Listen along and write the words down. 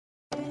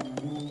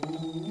You're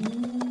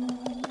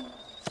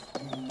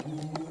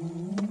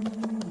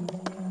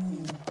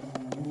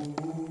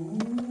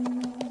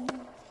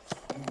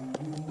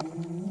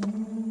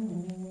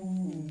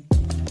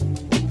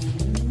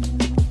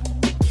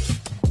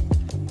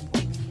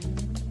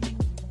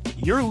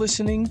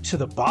listening to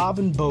the Bob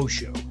and Bo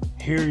Show.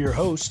 Here are your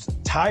hosts,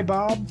 Ty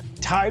Bob,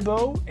 Ty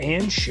Bo,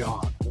 and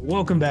Sean.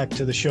 Welcome back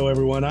to the show,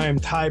 everyone. I am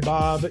Ty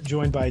Bob,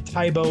 joined by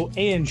Ty Bo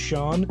and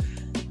Sean.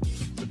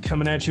 We're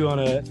coming at you on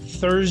a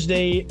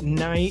Thursday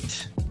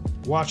night,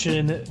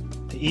 watching the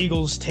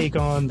Eagles take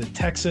on the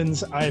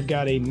Texans. I've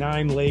got a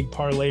 9-leg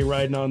parlay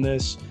riding on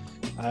this,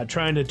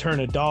 trying to turn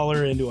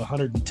 $1 into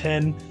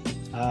 110.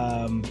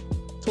 So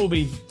we'll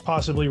be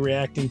possibly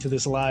reacting to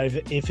this live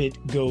if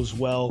it goes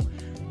well.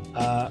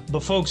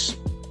 But folks,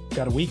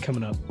 got a week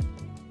coming up.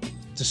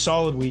 It's a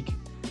solid week.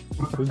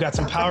 We've got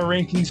some power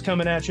rankings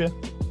coming at you.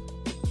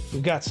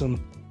 We've got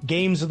some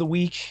games of the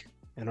week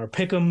and our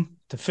pick'em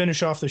to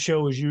finish off the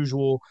show as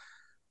usual.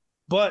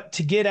 But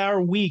to get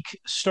our week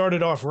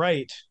started off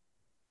right,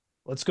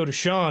 let's go to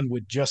Sean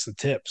with just the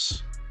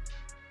tips.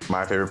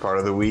 My favorite part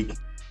of the week,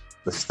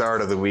 the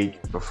start of the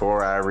week,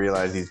 before I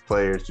realize these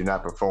players do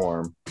not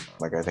perform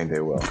like I think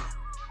they will.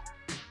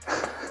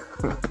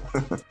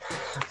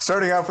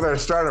 Starting off with our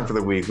stardom for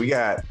the week, we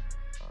got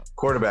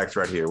quarterbacks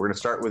right here. We're going to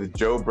start with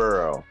Joe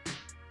Burrow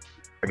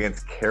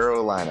against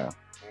Carolina.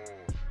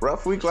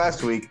 Rough week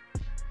last week.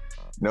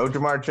 No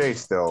Jamar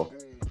Chase still.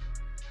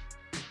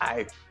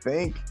 I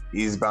think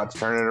he's about to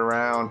turn it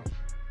around.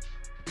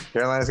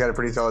 Carolina's got a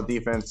pretty solid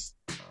defense.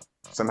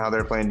 Somehow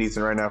they're playing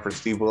decent right now for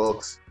Steve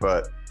Wilkes,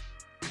 but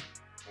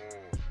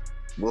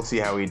we'll see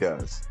how he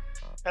does.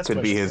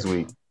 Could be his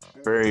week.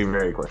 Very,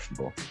 very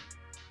questionable.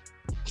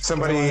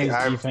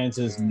 Carolina's defense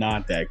is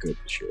not that good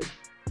this year.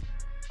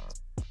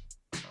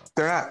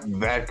 They're not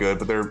that good,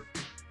 but they're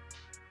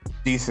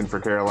decent for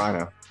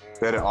Carolina.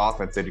 They had an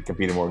offense that could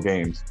compete in more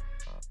games.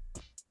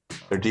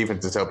 Their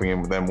defense is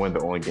helping them win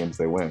the only games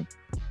they win.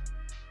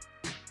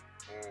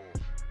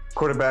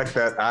 Quarterback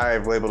that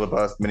I've labeled a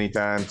bust many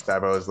times,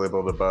 Tybo has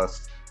labeled a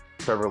bust,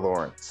 Trevor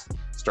Lawrence.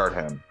 Start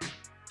him.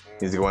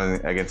 He's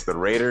going against the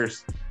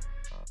Raiders.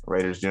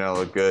 Raiders do not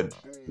look good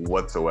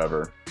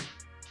whatsoever,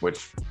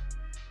 which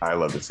I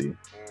love to see.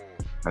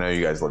 I know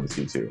you guys love to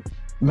see too.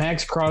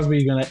 Max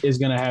Crosby is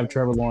gonna have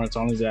Trevor Lawrence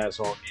on his ass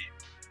all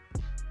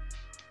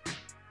game.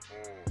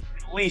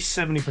 At least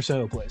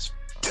 70% of the plays.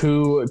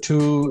 Two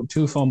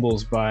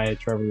fumbles by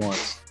Trevor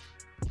Lawrence.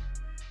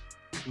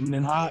 Coming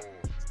in hot.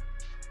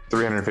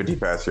 350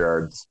 pass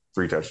yards,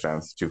 3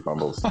 touchdowns, 2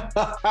 fumbles.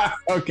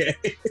 Okay.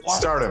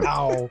 Start him.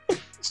 Ow.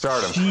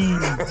 Start him.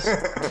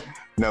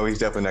 No, he's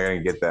definitely not going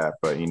to get that,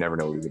 but you never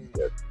know what he's going to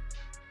get.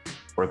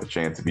 Worth a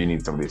chance if you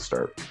need somebody to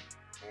start.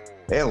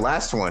 And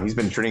last one, he's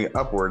been trending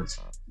upwards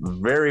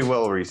very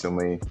well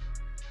recently.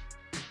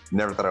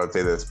 Never thought I would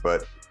say this,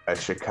 but a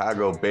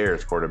Chicago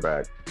Bears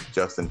quarterback,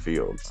 Justin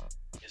Fields.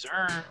 Yes,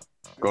 sir.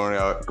 Go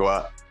out.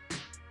 What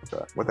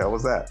the hell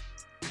was that?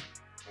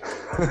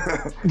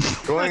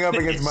 Going up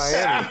against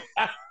Miami.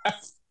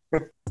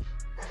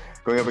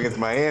 Going up against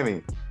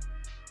Miami.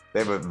 They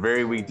have a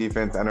very weak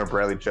defense. I know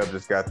Bradley Chubb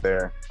just got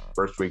there.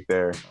 First week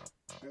there.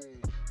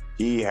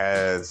 He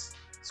has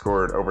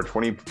scored over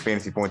 20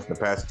 fantasy points in the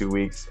past 2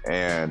 weeks,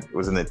 and it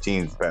was in the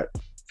teens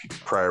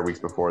prior weeks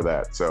before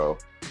that. So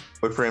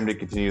look for him to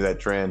continue that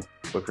trend.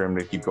 Look for him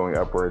to keep going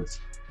upwards.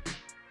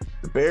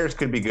 The Bears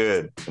could be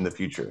good in the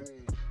future.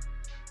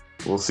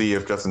 We'll see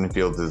if Justin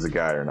Fields is a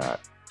guy or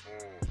not.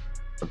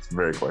 That's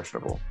very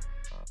questionable.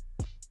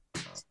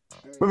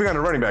 Moving on to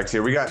running backs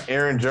here. We got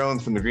Aaron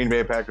Jones from the Green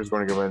Bay Packers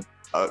going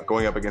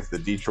up against the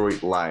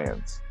Detroit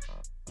Lions.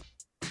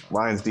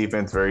 Lions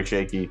defense very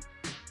shaky.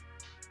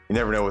 You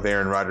never know with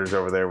Aaron Rodgers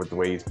over there with the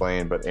way he's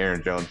playing, but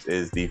Aaron Jones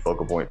is the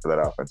focal point for that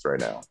offense right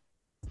now.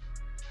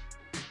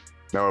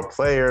 Now, a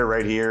player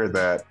right here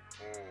that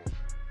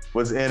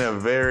was in a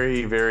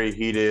very, very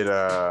heated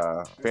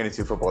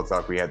fantasy football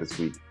talk we had this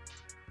week.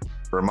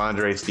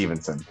 Ramondre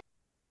Stevenson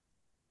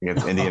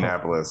against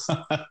Indianapolis.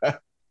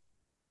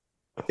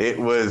 It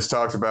was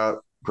talked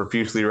about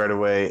profusely right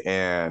away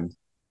and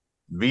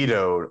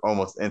vetoed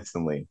almost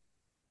instantly.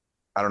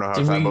 I don't know how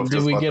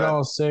did we get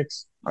all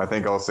 6? I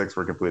think all 6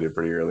 were completed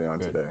pretty early on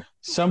today.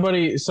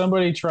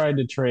 Somebody tried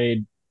to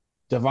trade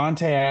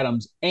Devontae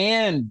Adams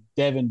and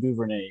Devin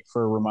Duvernay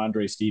for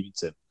Ramondre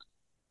Stevenson.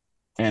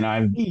 And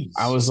I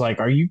was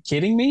like, are you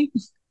kidding me?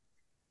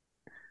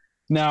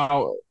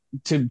 Now,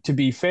 to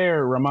be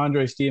fair,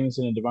 Ramondre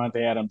Stevenson and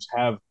Devontae Adams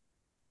have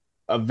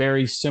a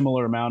very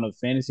similar amount of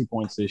fantasy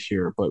points this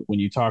year. But when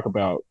you talk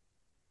about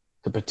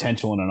the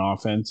potential in an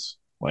offense,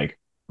 like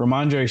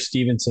Ramondre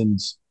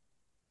Stevenson's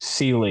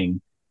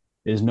ceiling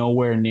is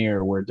nowhere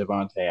near where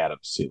Devontae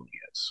Adams' ceiling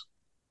is.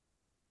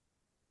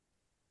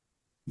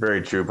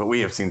 Very true, but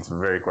we have seen some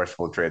very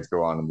questionable trades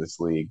go on in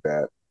this league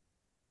that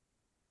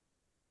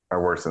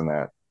are worse than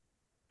that.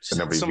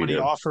 Somebody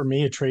offered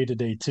me a trade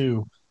today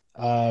too.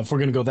 If we're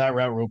going to go that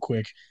route real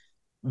quick.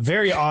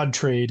 Very odd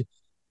trade.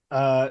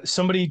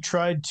 Somebody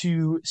tried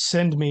to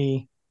send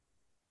me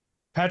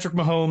Patrick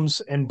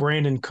Mahomes and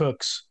Brandon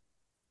Cooks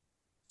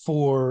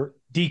for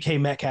DK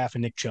Metcalf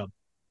and Nick Chubb.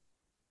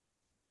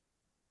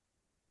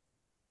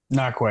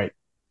 Not quite.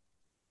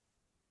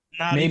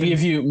 Not maybe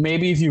even,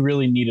 if you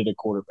really needed a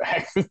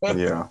quarterback.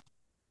 Yeah.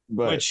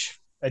 But which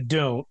I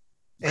don't.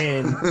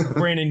 And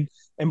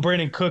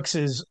Brandon Cooks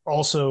is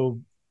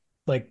also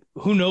like,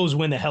 who knows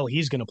when the hell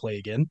he's going to play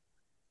again.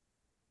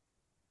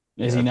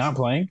 is he not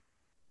playing?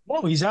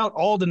 No, he's out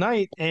all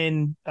tonight,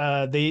 and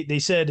they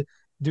said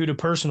due to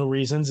personal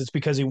reasons, it's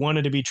because he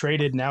wanted to be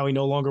traded. Now he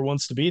no longer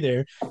wants to be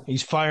there.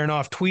 He's firing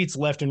off tweets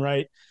left and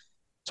right,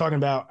 talking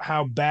about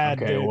how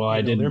bad Okay,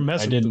 well, they're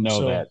messing with him. know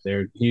So,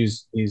 that.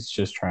 He's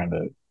just trying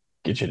to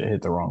get you to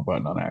hit the wrong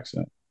button on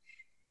accident.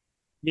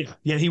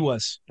 Yeah, he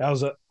was. That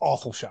was an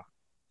awful shot.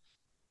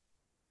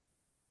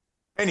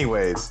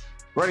 Anyways,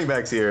 running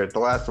backs here. The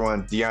last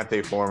one,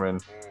 Deontay Foreman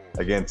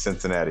against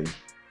Cincinnati.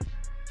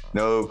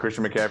 No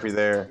Christian McCaffrey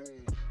there.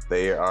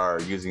 They are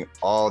using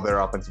all their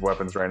offensive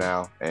weapons right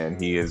now,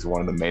 and he is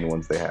one of the main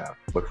ones they have.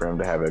 Look for him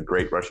to have a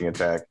great rushing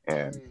attack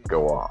and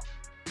go off.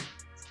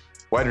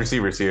 Wide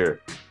receivers here.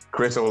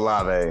 Chris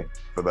Olave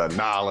for the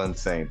New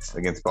Orleans Saints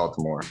against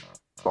Baltimore.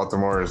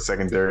 Baltimore's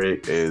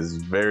secondary is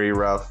very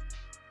rough.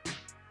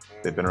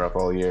 They've been rough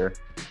all year.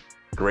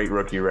 Great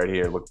rookie right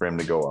here. Look for him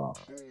to go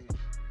off.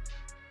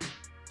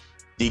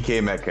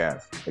 DK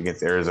Metcalf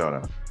against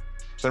Arizona.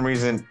 For some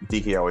reason,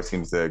 DK always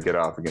seems to get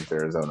off against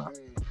Arizona.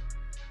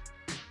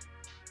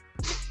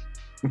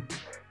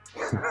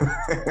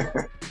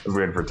 I was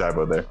waiting for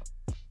typo there.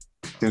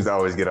 Seems to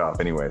always get off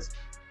anyways.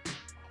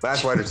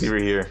 Last wide receiver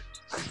here.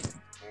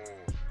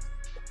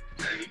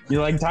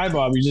 You're like Ty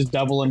Bob. You're just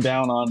doubling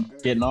down on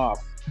getting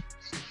off.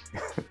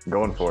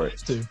 Going for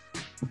it.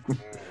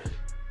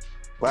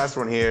 Last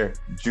one here,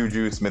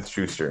 Juju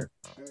Smith-Schuster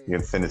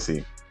against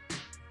Tennessee.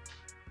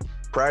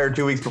 Prior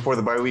 2 weeks before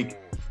the bye week,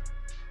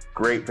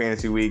 great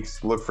fantasy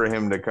weeks. Look for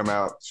him to come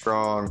out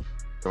strong,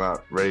 come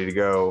out ready to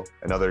go.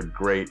 Another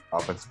great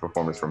offensive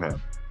performance from him.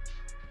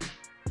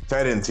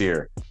 Tight ends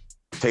here.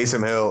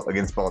 Taysom Hill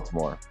against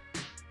Baltimore.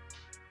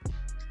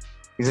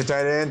 He's a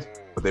tight end,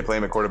 but they play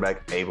him at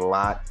quarterback a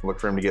lot. Look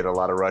for him to get a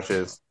lot of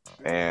rushes,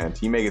 and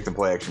he may get some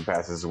play action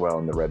passes as well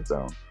in the red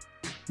zone.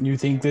 You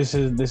think this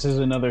is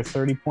another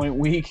 30-point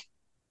week?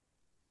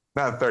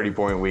 Not a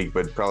 30-point week,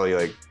 but probably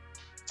like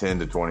 10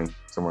 to 20,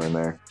 somewhere in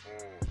there.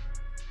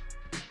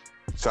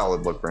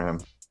 Solid look for him.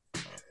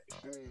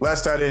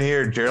 Last tight end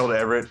here, Gerald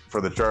Everett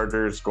for the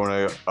Chargers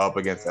going up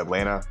against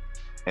Atlanta.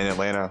 In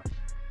Atlanta,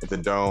 it's a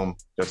dome.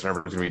 Justin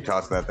Herbert's going to be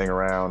tossing that thing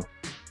around.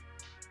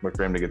 Look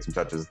for him to get some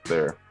touches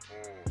there.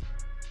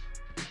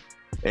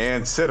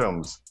 And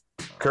Siddums,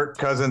 Kirk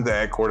Cousins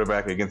at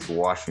quarterback against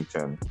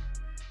Washington.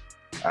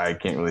 I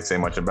can't really say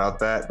much about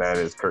that. That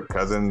is Kirk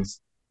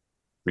Cousins'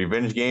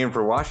 revenge game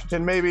for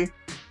Washington, maybe.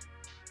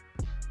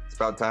 It's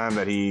about time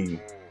that he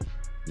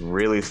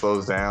really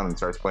slows down and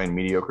starts playing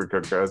mediocre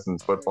Kirk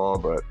Cousins football,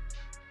 but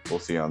we'll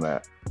see on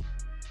that.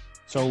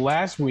 So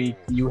last week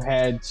you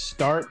had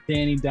start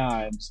Danny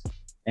Dimes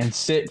and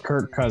sit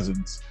Kirk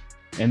Cousins.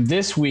 And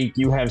this week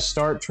you have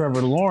start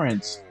Trevor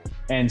Lawrence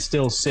and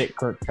still sit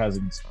Kirk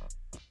Cousins.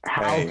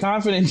 How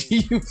confident do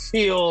you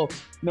feel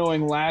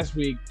knowing last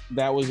week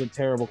that was a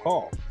terrible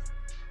call?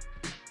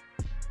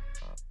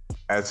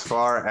 As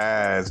far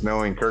as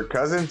knowing Kirk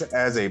Cousins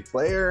as a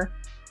player,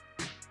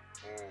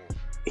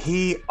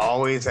 he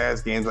always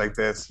has games like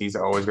this. He's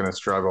always going to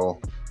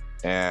struggle.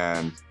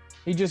 And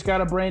he just got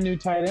a brand new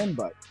tight end,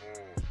 but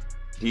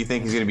do you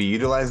think he's going to be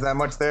utilized that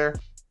much there?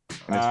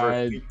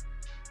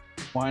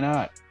 Why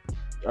not?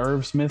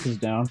 Irv Smith is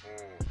down.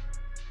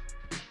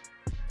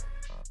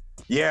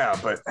 Yeah,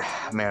 but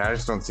man, I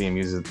just don't see him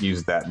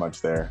use that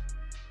much there.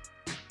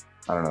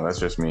 I don't know. That's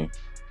just me.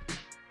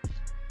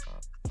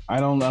 I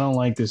don't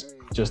like this.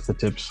 Just the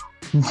tips.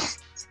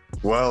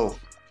 Well,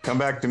 come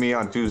back to me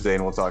on Tuesday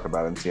and we'll talk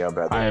about it and see how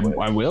bad they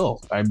play. I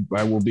will. I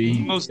will be.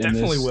 Most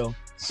definitely will.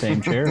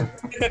 Same chair.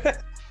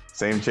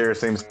 Same chair,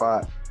 same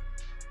spot.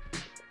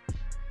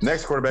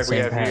 Next quarterback we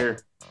have here.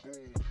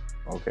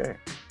 Okay.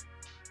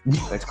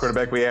 Next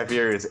quarterback we have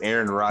here is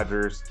Aaron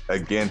Rodgers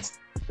against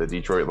the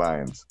Detroit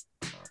Lions.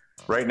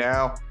 Right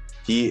now,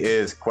 he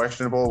is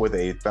questionable with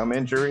a thumb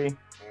injury,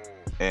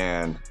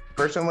 and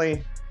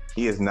personally,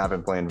 he has not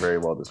been playing very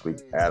well this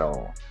week at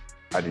all.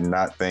 I do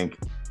not think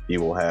he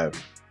will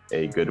have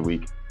a good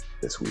week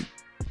this week.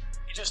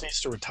 He just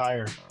needs to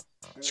retire.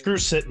 Screw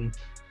sitting.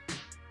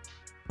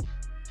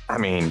 I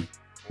mean,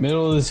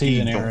 middle of the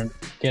season, Aaron.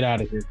 Get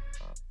out of here.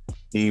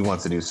 He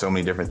wants to do so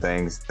many different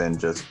things than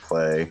just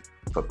play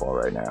football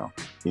right now.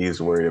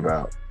 He's worried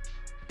about.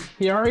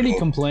 He already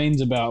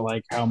complains about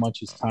like how much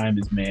his time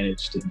is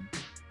managed in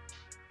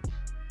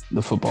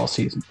the football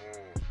season.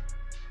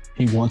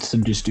 He wants to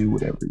just do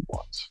whatever he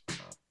wants.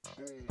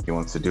 He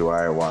wants to do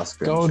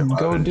ayahuasca.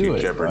 Go do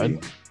it, Jeopardy,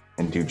 bud.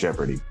 And do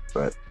Jeopardy,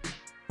 but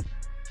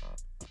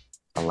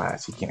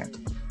alas, he can't.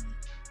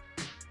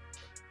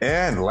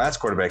 And last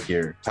quarterback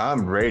here,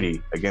 Tom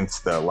Brady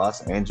against the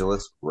Los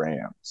Angeles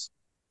Rams.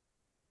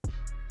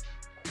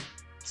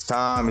 It's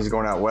Tom. He's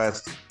going out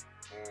west.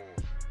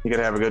 He could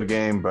have a good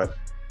game, but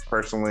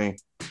personally,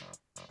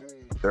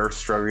 They're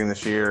struggling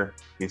this year.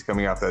 He's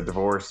coming off that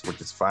divorce,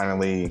 which is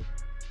finally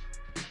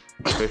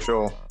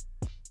official.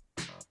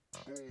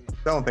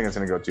 Don't think it's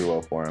going to go too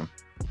well for him.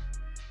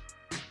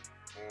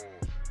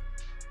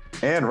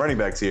 And running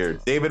backs here.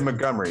 David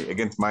Montgomery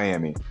against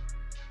Miami.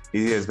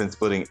 He has been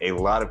splitting a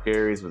lot of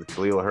carries with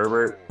Khalil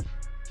Herbert,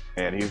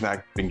 and he's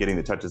not been getting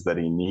the touches that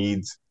he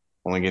needs.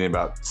 Only getting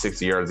about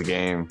 60 yards a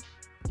game,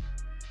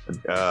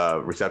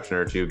 reception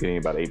or two, getting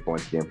about 8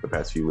 points a game for the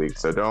past few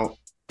weeks. So don't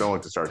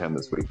look to start him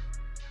this week.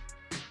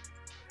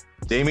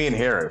 Damian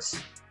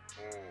Harris.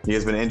 He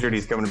has been injured.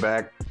 He's coming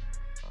back.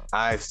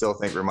 I still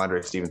think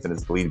Ramondre Stevenson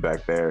is the lead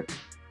back there.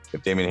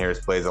 If Damian Harris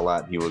plays a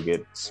lot, he will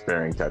get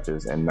sparing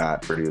touches and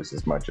not produce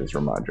as much as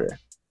Ramondre.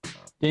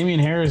 Damian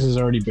Harris has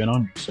already been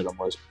on your sit-on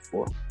list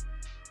before.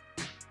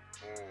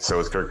 So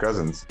is Kirk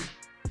Cousins.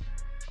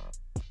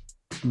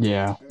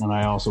 Yeah, and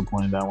I also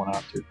pointed that one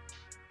out too.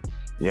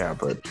 Yeah,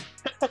 but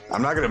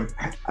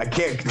I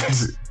can't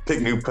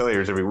pick new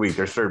players every week.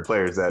 There's certain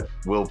players that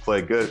will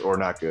play good or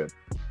not good.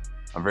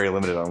 I'm very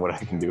limited on what I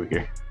can do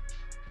here.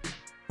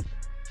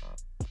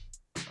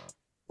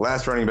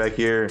 Last running back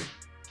here,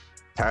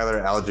 Tyler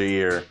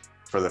Algier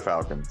for the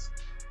Falcons.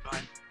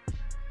 Fine.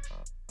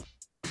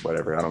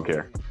 Whatever, I don't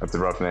care. That's a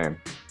rough name.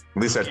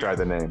 At least I tried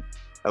the name.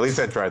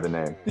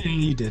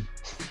 You did.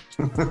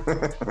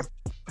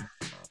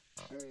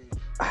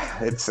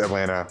 It's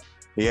Atlanta.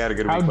 He had a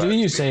good week. How do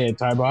you say it,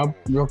 Ty Bob?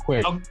 Real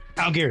quick.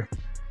 Algier.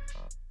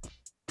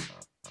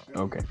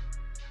 Okay.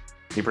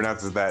 He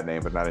pronounces that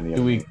name, but not any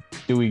other.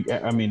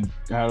 I mean,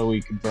 how do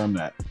we confirm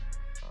that?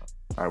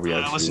 We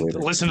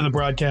listen to the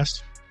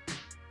broadcast.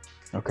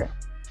 Okay.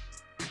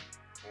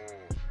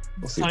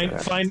 We'll see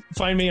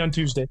Find me on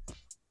Tuesday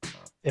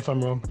if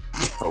I'm wrong.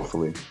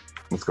 Hopefully.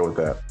 Let's go with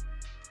that.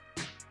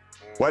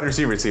 Wide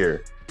receivers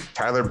here.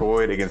 Tyler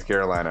Boyd against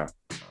Carolina.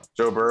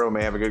 Joe Burrow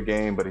may have a good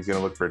game, but he's going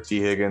to look for T.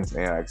 Higgins,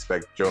 and I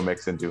expect Joe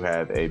Mixon to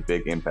have a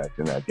big impact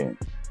in that game.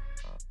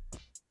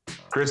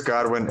 Chris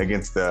Godwin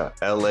against the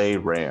LA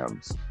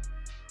Rams.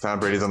 Tom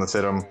Brady's on the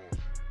sit-em.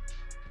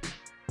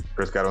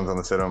 Chris Godwin's on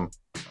the sit-em.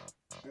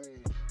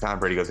 Tom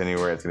Brady goes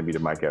anywhere, it's going to be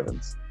to Mike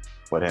Evans.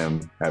 Let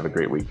him have a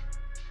great week.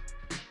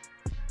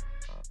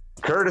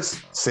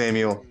 Curtis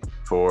Samuel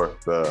for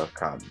the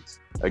Commies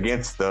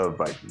against the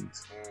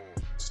Vikings.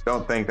 Just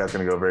don't think that's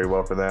going to go very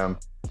well for them.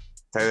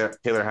 Taylor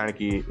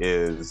Heineke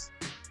is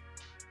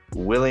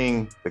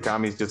willing the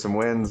Commies to some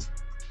wins,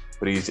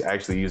 but he's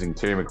actually using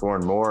Terry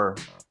McLaurin more.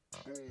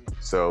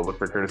 So look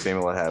for Curtis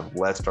Samuel to have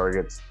less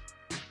targets,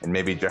 and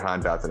maybe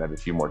Jahan Dotson have a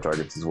few more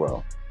targets as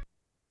well.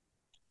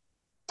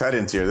 Tight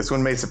ends here. This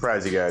one may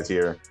surprise you guys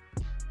here.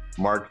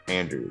 Mark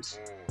Andrews.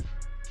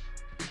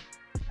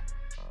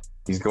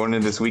 He's going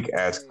in this week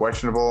as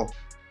questionable.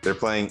 They're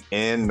playing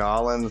in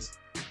Nolans,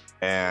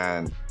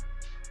 and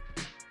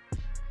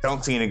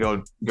don't see it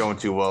going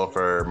too well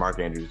for Mark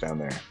Andrews down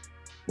there.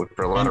 Look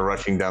for a lot of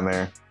rushing down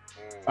there.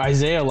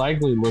 Isaiah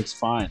Likely looks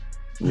fine.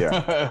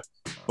 Yeah.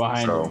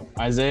 Behind him.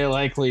 Isaiah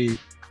Likely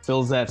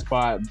fills that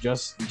spot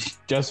just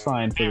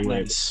fine for the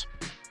Ravens.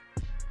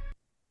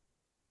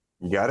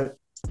 You got it?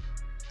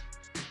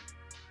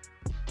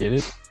 Get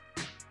it?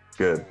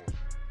 Good.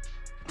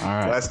 All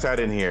right. Last tight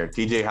end here,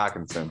 TJ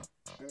Hawkinson.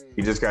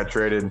 He just got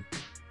traded.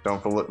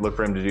 Don't look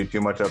for him to do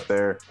too much up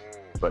there,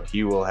 but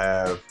he will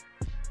have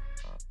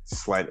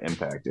slight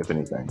impact, if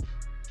anything.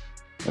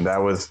 And that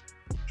was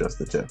just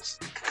the tips.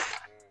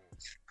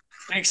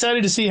 I'm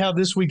excited to see how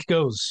this week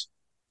goes.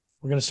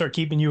 We're going to start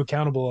keeping you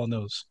accountable on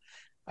those.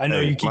 I know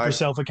you keep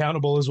yourself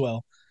accountable as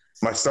well.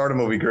 My stardom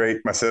will be great.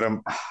 My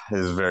sit-em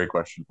is very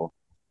questionable.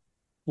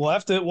 We'll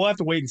have to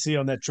wait and see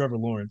on that Trevor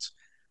Lawrence.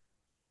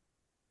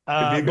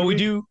 But we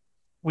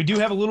do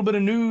have a little bit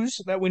of news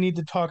that we need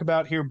to talk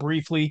about here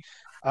briefly.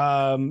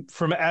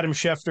 From Adam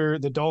Schefter,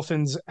 the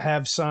Dolphins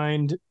have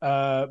signed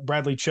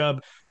Bradley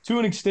Chubb to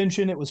an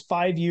extension. It was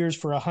 5 years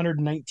for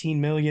 $119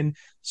 million.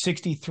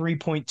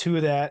 63.2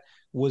 of that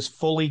was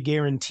fully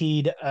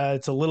guaranteed.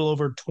 It's a little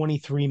over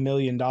 $23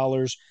 million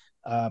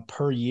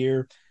per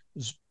year.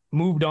 It's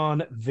moved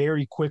on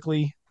very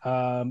quickly.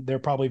 They're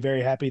probably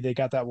very happy they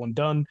got that one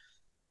done.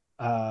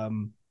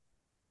 So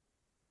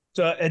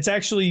it's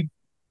actually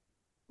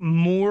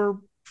more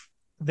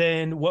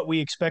than what we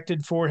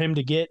expected for him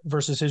to get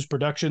versus his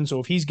production. So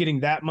if he's getting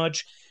that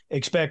much,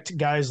 expect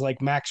guys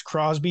like Max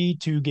Crosby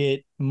to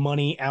get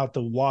money out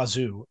the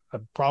wazoo,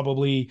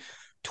 probably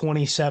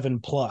 27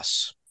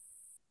 plus.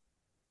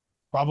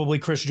 Probably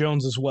Chris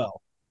Jones as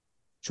well,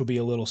 which will be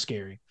a little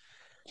scary.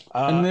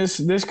 And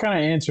this kind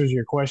of answers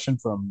your question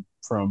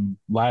from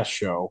last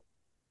show.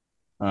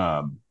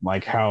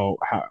 Like how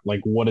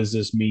what does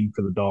this mean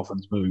for the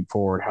Dolphins moving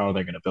forward? How are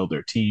they going to build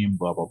their team?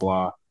 Blah, blah,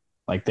 blah.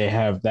 Like they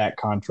have that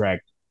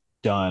contract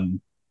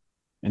done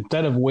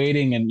instead of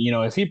waiting. And,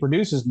 if he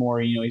produces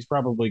more, he's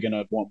probably going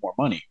to want more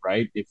money,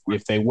 right?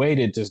 If they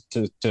waited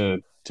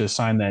to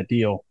sign that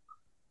deal.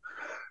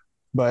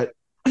 But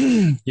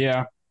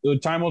yeah,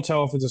 time will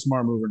tell if it's a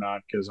smart move or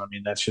not. Cause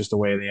that's just the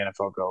way the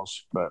NFL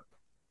goes, but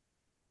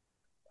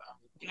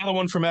Another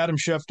one from Adam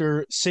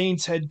Schefter.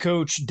 Saints head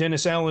coach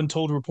Dennis Allen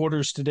told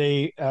reporters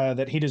today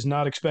that he does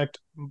not expect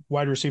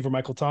wide receiver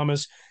Michael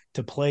Thomas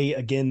to play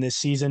again this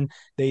season.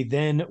 They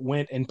then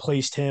went and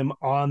placed him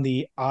on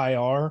the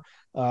IR.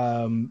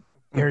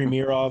 Harry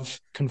Mirov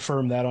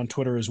confirmed that on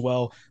Twitter as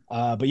well.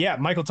 But yeah,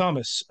 Michael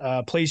Thomas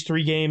plays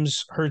 3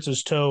 games, hurts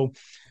his toe,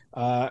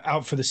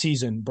 out for the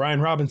season.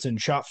 Brian Robinson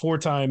shot 4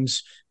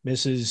 times,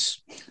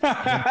 misses.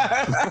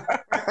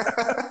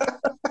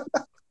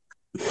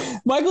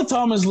 Michael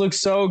Thomas looked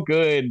so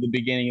good at the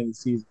beginning of the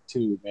season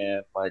too,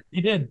 man. Like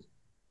he did.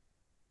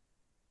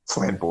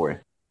 Slant boy.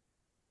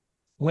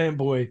 Slant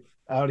boy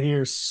out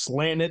here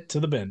slanting it to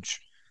the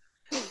bench.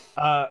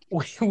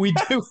 We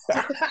do.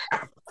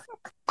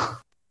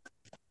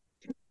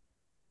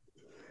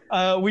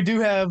 We do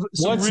have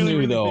some what's really, new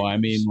really though. I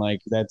mean,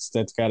 like that's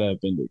gotta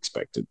have been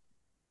expected.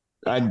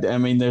 I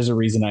mean, there's a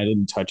reason I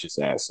didn't touch his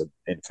ass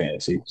in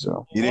fantasy.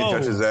 So you didn't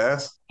touch his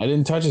ass? I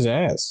didn't touch his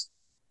ass.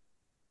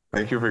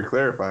 Thank you for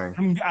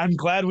clarifying. I'm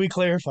glad we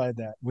clarified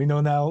that. We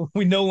know now.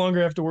 We no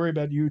longer have to worry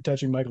about you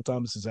touching Michael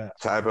Thomas's ass.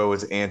 Tybo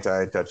is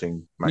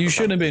anti-touching Michael You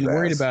shouldn't have been Thomas's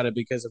worried ass. about it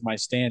because of my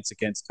stance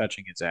against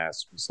touching his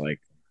ass. It was like,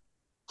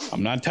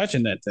 I'm not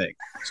touching that thing.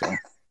 So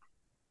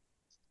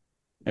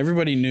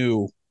everybody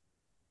knew.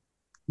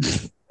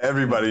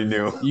 Everybody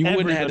knew. You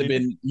wouldn't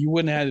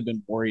have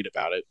been worried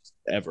about it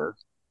ever.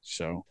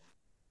 So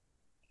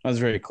I was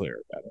very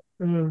clear about it.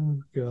 Oh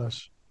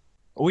gosh.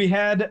 We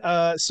had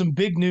some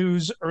big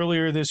news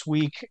earlier this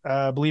week.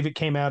 I believe it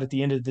came out at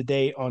the end of the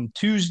day on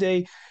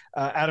Tuesday.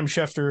 Adam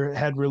Schefter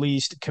had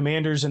released.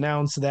 Commanders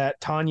announced that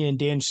Tanya and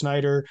Dan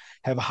Snyder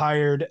have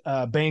hired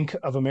Bank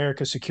of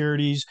America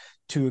Securities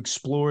to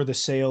explore the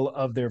sale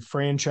of their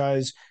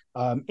franchise.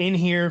 In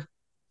here,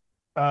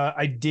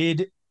 I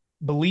did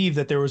believe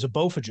that there was a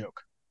Bofa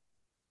joke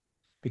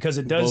because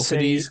it does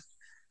say.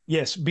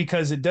 Yes,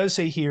 because it does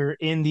say here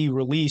in the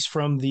release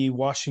from the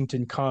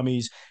Washington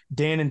Commies,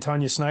 Dan and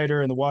Tanya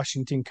Snyder and the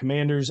Washington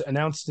Commanders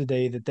announced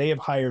today that they have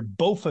hired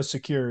BOFA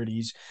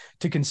Securities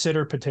to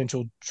consider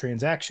potential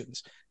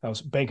transactions. That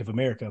was Bank of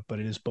America, but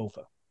it is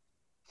BOFA.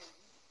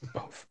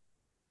 Both.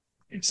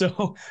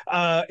 So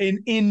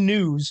in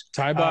news,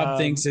 Ty Bob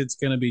thinks it's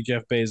going to be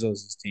Jeff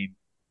Bezos' team.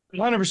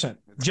 100%.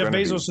 Jeff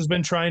Bezos has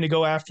been trying to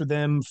go after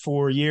them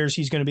for years.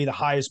 He's going to be the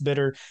highest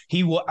bidder.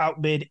 He will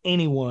outbid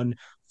anyone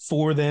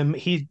for them.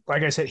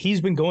 Like I said, he's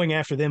been going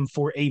after them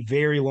for a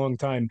very long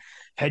time.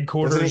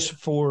 Headquarters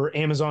for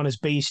Amazon is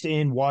based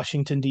in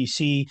Washington,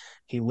 D.C.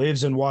 He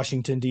lives in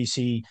Washington,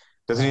 D.C.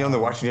 Doesn't he own the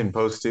Washington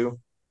Post too?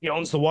 He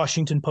owns the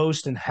Washington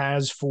Post and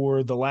has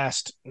for the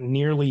last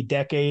nearly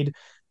decade.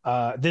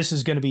 This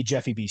is going to be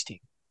Jeffy B's team.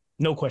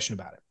 No question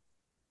about it.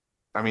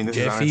 I mean, this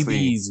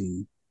Jeffy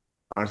is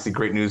honestly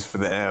great news for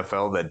the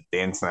NFL that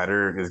Dan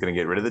Snyder is going to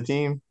get rid of the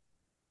team.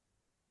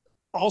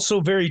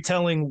 Also very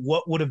telling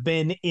what would have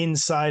been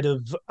inside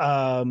of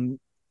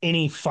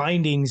any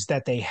findings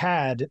that they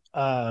had.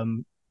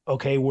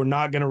 Okay, we're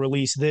not going to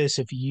release this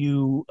if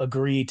you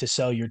agree to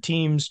sell your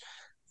teams.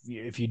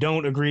 If you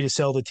don't agree to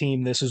sell the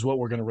team, this is what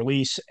we're going to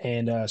release.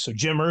 And so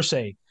Jim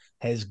Irsay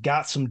has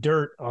got some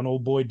dirt on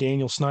old boy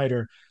Daniel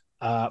Snyder,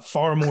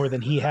 far more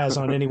than he has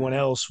on anyone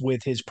else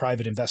with his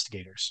private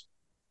investigators.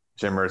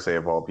 Jim Irsay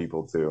of all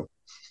people too.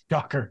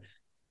 Shocker.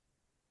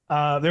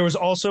 There was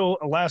also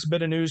a last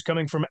bit of news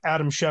coming from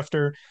Adam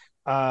Schefter.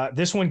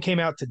 This one came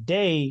out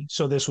today,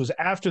 so this was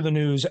after the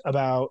news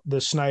about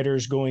the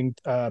Snyders going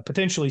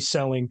potentially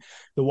selling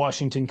the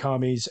Washington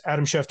Commies.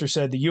 Adam Schefter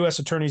said the U.S.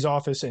 Attorney's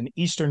Office in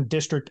Eastern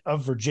District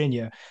of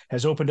Virginia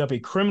has opened up a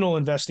criminal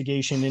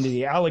investigation into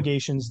the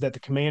allegations that the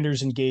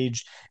Commanders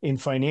engaged in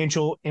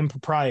financial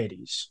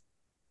improprieties.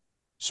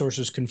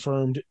 Sources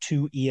confirmed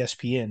to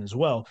ESPN as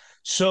well.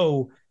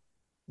 So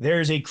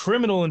there's a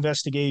criminal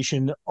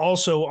investigation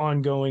also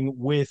ongoing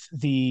with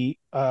the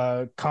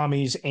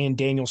commies and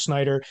Daniel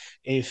Snyder.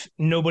 If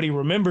nobody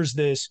remembers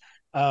this,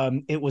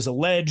 it was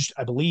alleged,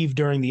 I believe,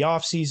 during the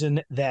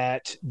offseason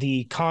that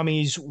the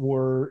commies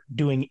were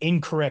doing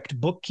incorrect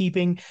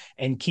bookkeeping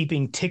and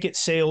keeping ticket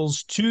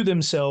sales to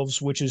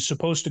themselves, which is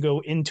supposed to go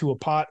into a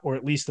pot, or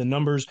at least the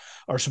numbers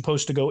are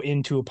supposed to go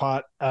into a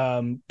pot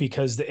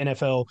because the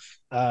NFL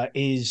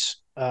is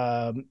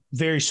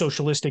very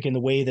socialistic in the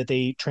way that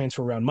they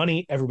transfer around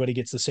money. Everybody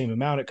gets the same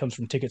amount. It comes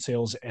from ticket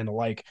sales and the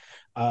like.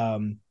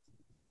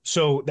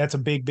 So that's a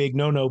big, big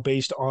no-no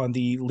based on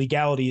the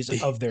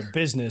legalities of their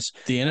business.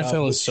 The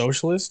NFL is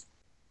socialist?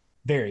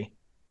 Very.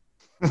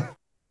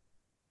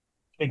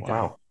 Big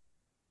wow.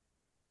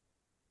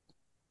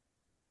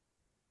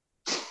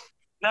 Time.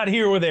 Not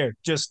here or there.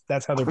 Just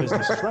that's how their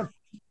business is run.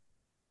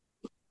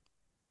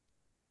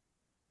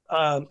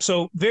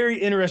 So very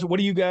interesting. What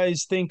do you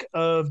guys think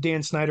of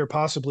Dan Snyder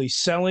possibly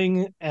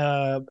selling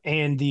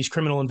and these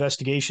criminal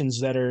investigations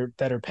that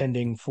are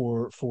pending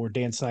for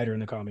Dan Snyder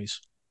and the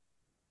commies?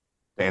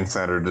 Dan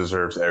Snyder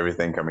deserves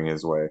everything coming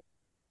his way.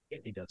 Yeah,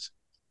 he does.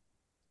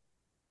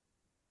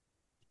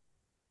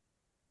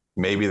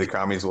 Maybe the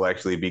commies will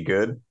actually be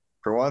good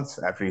for once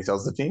after he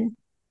sells the team.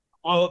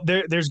 Well,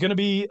 there's going to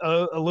be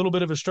a little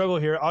bit of a struggle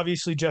here.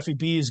 Obviously, Jeffy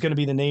B is going to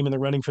be the name in the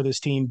running for this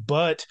team,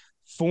 but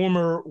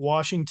former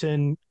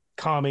Washington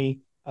commie,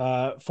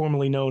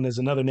 formerly known as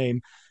another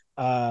name,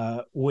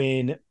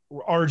 when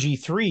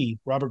RG3,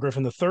 Robert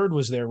Griffin III,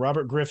 was there,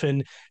 Robert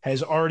Griffin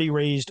has already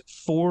raised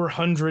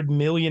 $400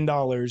 million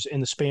in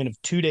the span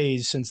of 2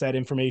 days since that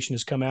information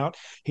has come out.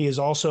 He is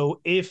also,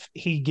 if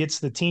he gets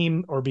the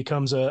team or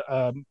becomes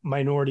a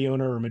minority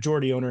owner or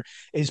majority owner,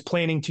 is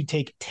planning to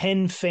take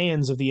 10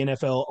 fans of the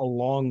NFL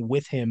along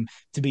with him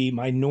to be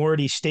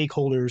minority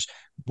stakeholders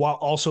while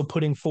also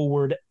putting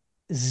forward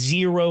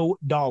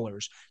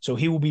 $0. So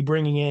he will be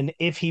bringing in,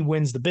 if he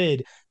wins the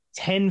bid,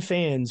 10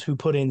 fans who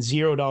put in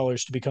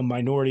 $0 to become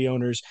minority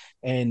owners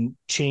and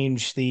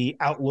change the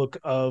outlook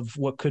of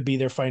what could be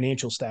their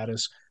financial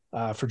status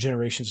for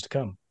generations to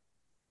come.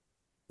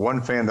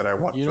 One fan that I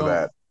want You for don't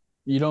that.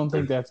 you don't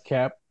think that's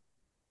cap?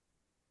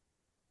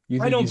 You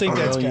I think don't he's think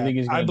gonna that's go? You cap. think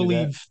he's gonna do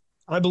that?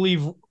 I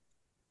believe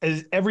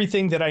as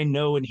everything that I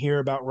know and hear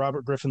about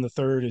Robert Griffin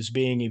III as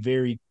being a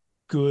very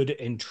good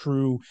and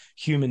true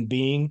human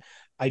being.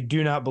 I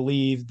do not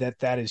believe that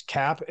that is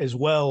cap as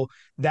well.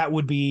 That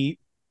would be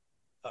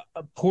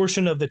a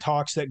portion of the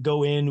talks that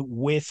go in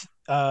with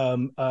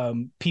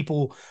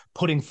people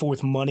putting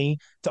forth money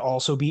to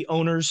also be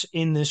owners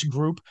in this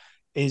group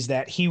is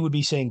that he would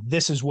be saying,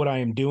 this is what I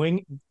am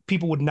doing.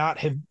 People would not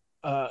have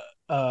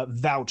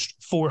vouched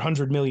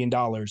 $400 million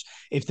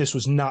if this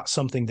was not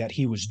something that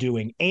he was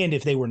doing and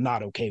if they were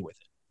not okay with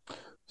it.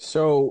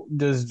 So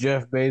does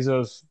Jeff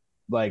Bezos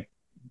like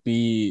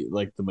be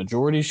like the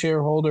majority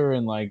shareholder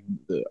and like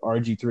the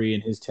RG3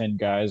 and his 10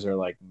 guys are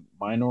like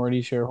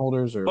minority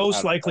shareholders, or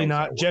Most likely how does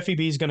that not. work? Jeffy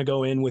B is going to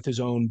go in with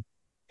his own.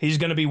 He's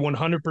going to be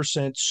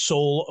 100%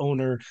 sole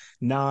owner,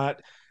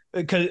 not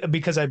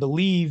because I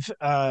believe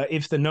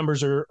if the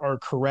numbers are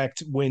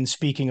correct when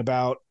speaking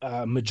about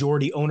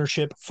majority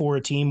ownership for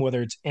a team,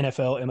 whether it's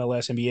NFL,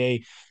 MLS,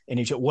 NBA,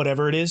 NHL,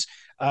 whatever it is,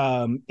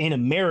 in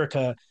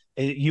America,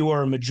 you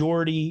are a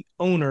majority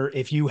owner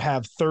if you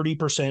have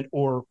 30%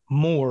 or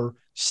more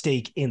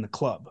stake in the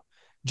club.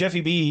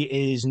 Jeffy B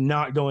is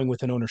not going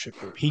with an ownership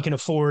group. He can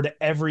afford the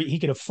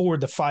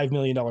 $5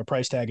 million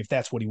price tag if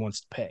that's what he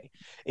wants to pay.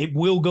 It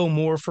will go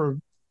more for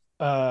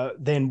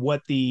than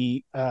what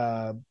the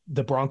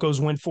Broncos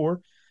went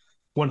for,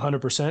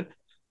 100%.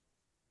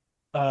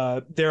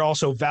 They're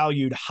also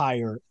valued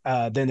higher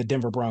than the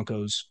Denver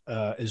Broncos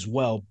as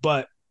well.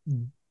 But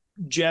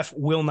Jeff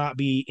will not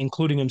be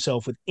including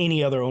himself with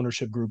any other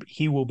ownership group.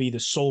 He will be the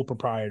sole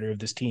proprietor of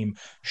this team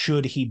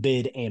should he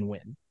bid and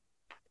win.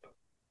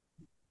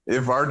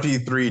 If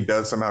RG3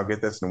 does somehow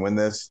get this and win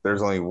this,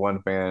 there's only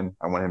one fan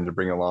I want him to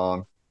bring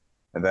along,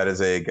 and that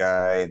is a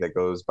guy that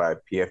goes by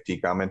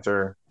PFT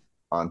Commenter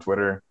on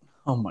Twitter,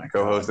 Oh my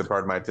co-host god. of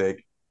Pardon My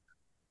Take.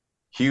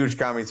 Huge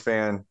Commies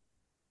fan,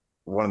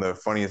 one of the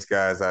funniest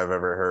guys I've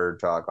ever heard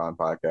talk on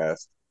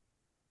podcast.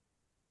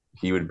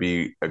 He would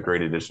be a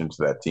great addition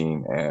to that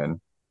team,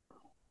 and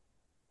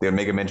they'd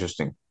make him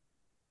interesting.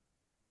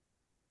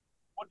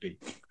 Would be.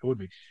 It would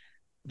be.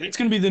 That's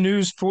going to be the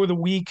news for the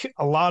week.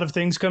 A lot of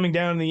things coming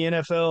down in the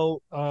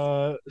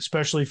NFL,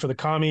 especially for the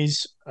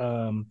commies.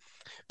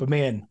 But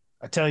man,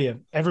 I tell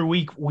you, every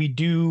week we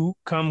do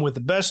come with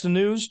the best of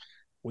news.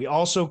 We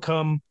also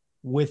come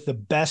with the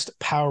best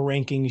power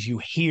rankings you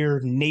hear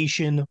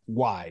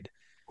nationwide.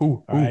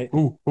 Ooh, All right.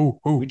 ooh.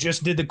 We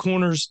just did the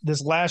corners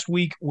this last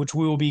week, which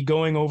we will be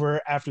going over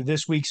after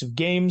this week's of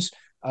games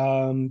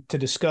to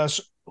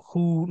discuss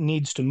who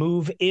needs to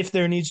move. If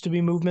there needs to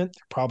be movement,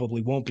 there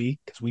probably won't be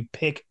because we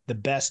pick the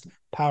best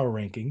power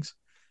rankings.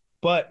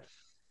 But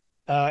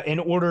in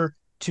order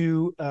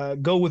to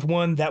go with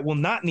one that will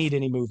not need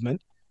any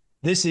movement,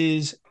 this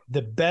is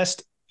the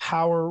best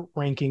power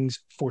rankings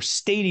for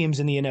stadiums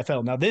in the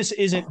NFL. Now, this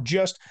isn't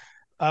just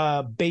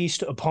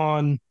based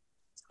upon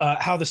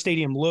how the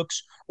stadium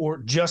looks or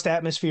just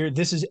atmosphere.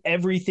 This is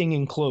everything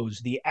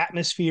enclosed, the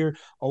atmosphere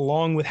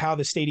along with how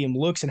the stadium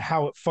looks and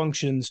how it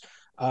functions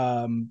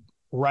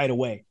right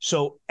away.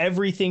 So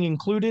everything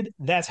included,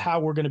 that's how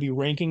we're going to be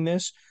ranking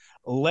this.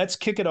 Let's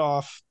kick it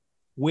off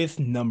with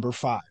number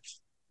 5.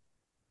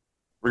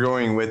 We're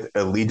going with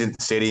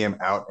Allegiant Stadium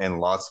out in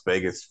Las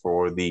Vegas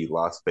for the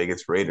Las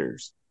Vegas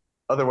Raiders,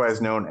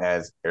 otherwise known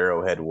as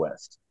Arrowhead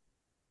West.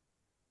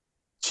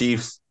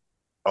 Chiefs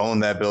own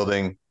that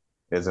building.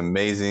 It's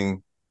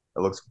amazing.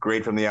 It looks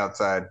great from the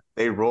outside.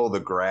 They roll the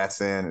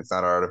grass in. It's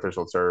not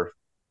artificial turf.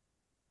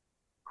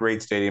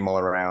 Great stadium all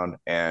around.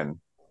 And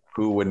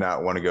who would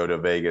not want to go to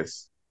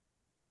Vegas,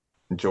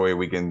 enjoy a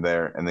weekend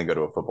there, and then go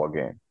to a football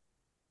game?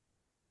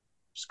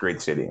 It's a great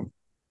stadium.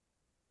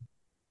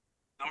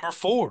 Number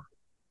 4.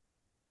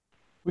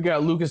 We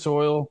got Lucas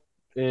Oil.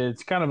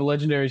 It's kind of a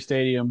legendary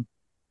stadium.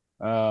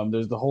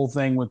 There's the whole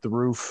thing with the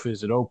roof.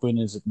 Is it open?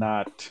 Is it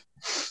not?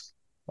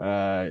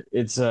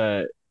 It's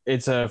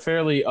a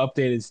fairly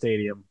updated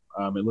stadium.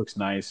 It looks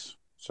nice.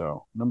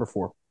 So number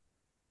 4.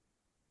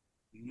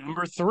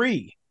 Number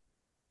 3.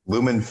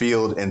 Lumen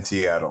Field in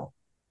Seattle.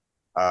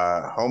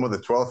 Home of the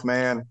 12th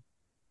man,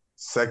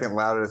 second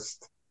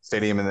loudest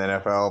stadium in the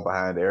NFL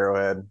behind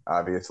Arrowhead,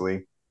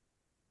 obviously.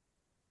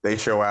 They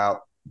show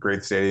out.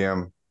 Great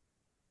stadium,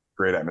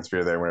 great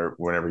atmosphere there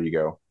whenever you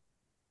go.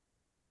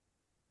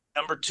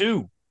 Number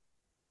 2.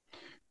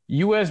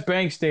 U.S.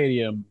 Bank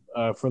Stadium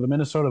for the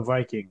Minnesota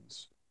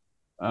Vikings.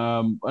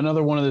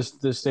 Another one of this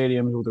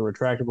stadiums with a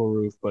retractable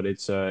roof, but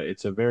it's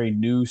a very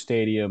new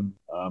stadium.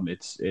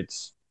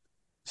 It's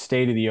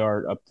state of the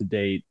art, up to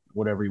date,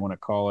 whatever you want to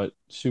call it.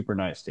 Super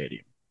nice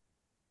stadium.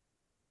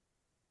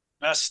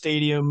 Best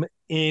stadium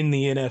in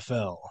the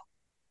NFL.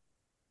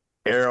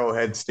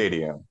 Arrowhead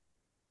Stadium.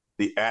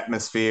 The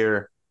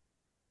atmosphere,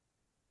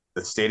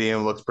 the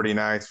stadium looks pretty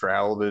nice for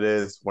how old it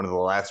is. One of the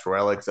last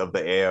relics of the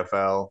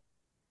AFL.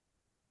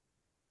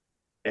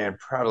 And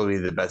probably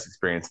the best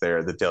experience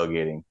there, the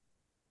tailgating.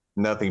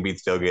 Nothing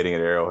beats tailgating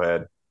at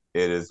Arrowhead.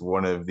 It is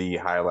one of the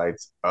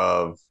highlights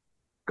of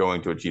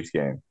going to a Chiefs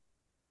game.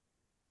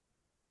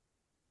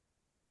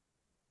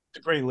 It's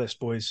a great list,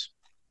 boys.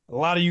 A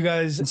lot of you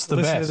guys It's the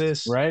listen best, to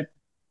this. right?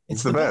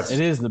 It's the best.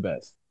 It is the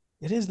best.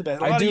 It is the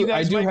best. A lot of you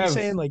guys might be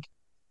saying, like,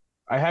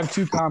 I have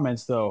 2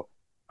 comments, though.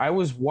 I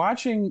was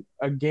watching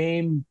a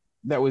game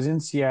that was in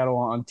Seattle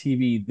on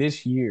TV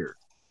this year,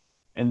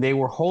 and they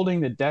were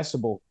holding the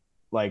decibel,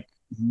 like,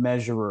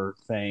 measurer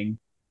thing,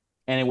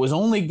 and it was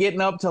only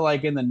getting up to,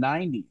 like, in the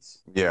 90s.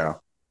 Yeah.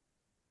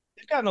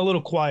 They've gotten a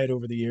little quiet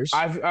over the years.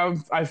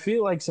 I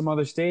feel like some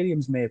other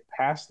stadiums may have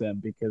passed them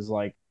because,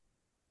 like,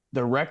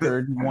 the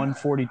record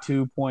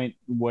 142 point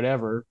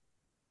whatever,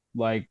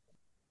 like,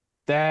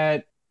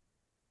 that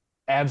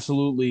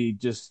absolutely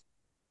just,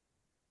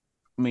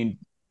 I mean,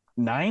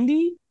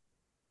 90?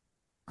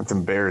 That's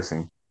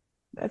embarrassing.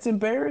 That's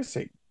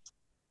embarrassing.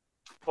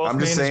 I'm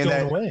just saying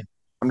that. Away.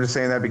 I'm just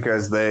saying that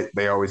because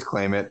they always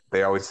claim it.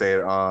 They always say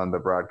it on the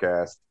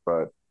broadcast,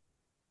 but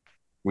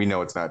we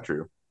know it's not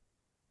true.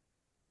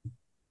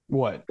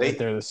 What? That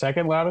they're the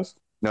second loudest?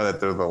 No,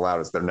 that they're the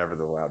loudest. They're never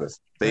the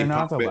loudest. They're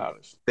not the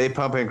loudest. They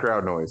pump in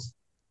crowd noise.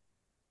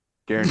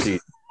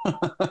 Guaranteed.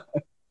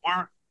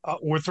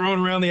 We're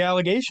throwing around the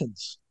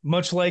allegations,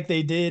 much like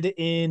they did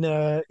in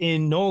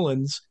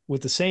Nolan's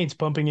with the Saints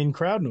pumping in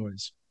crowd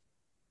noise.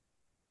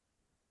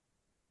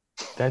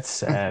 That's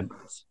sad.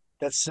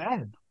 That's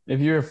sad. If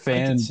you're a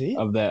fan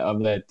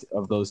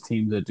of those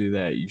teams that do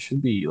that, you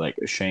should be, like,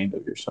 ashamed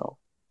of yourself.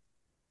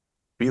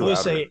 I will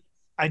say,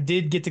 I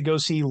did get to go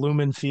see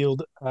Lumen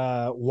Field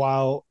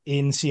while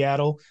in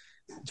Seattle.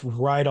 It's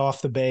right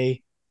off the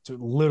bay. It's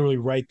literally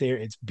right there.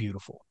 It's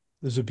beautiful.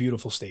 This is a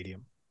beautiful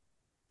stadium.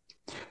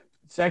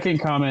 Second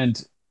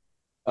comment,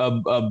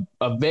 a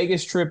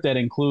Vegas trip that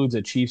includes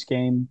a Chiefs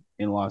game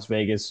in Las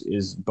Vegas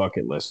is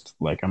bucket list.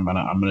 Like, I'm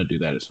gonna do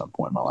that at some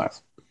point in my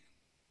life.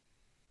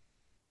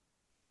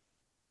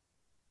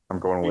 I'm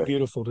going with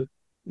beautiful.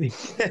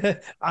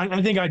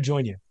 I think I'd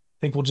join you. I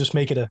think we'll just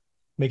make it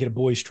a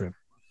boys trip.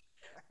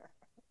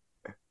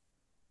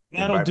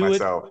 That'll do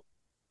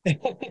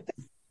it.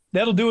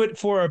 That'll do it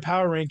for our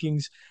power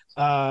rankings.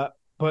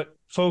 But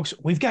folks,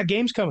 we've got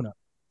games coming up,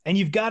 and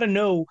you've got to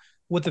know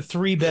what the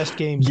 3 best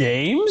games.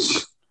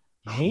 Games,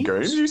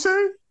 you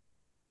say?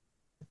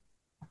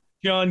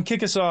 John,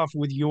 kick us off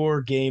with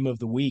your game of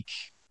the week.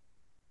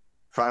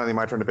 Finally,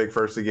 my turn to pick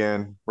first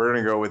again. We're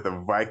going to go with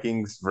the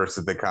Vikings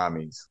versus the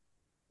Commies.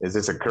 Is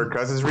this a Kirk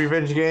Cousins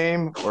revenge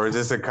game, or is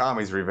this a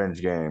Commies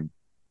revenge game?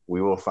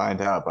 We will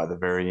find out by the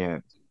very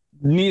end.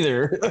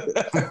 Neither.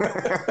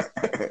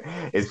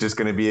 It's just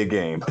going to be a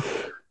game.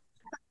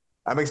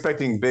 I'm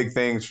expecting big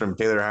things from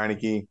Taylor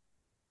Heineke.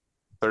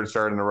 3rd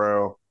start in a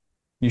row.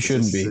 You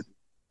shouldn't be.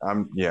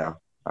 I'm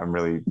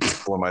really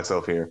full of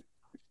myself here.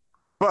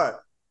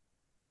 But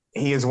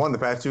he has won the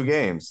past 2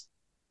 games.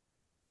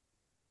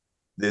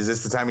 Is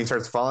this the time he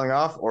starts falling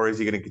off, or is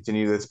he going to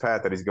continue this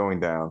path that he's going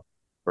down?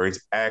 Or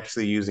he's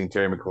actually using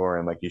Terry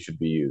McLaurin like he should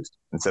be used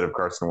instead of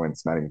Carson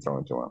Wentz not even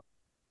throwing to him?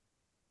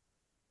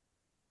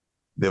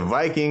 The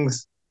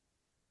Vikings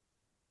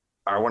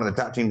are one of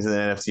the top teams in the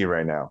NFC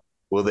right now.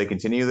 Will they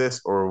continue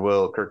this, or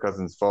will Kirk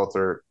Cousins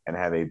falter and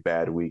have a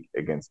bad week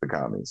against the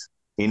Commies?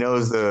 He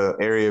knows the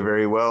area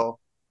very well,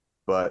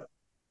 but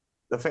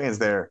the fans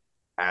there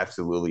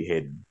absolutely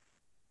hate him.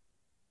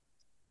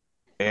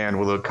 And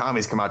will the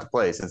Commies come out to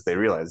play since they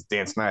realize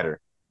Dan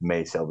Snyder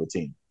may sell the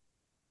team?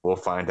 We'll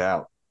find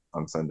out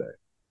on Sunday.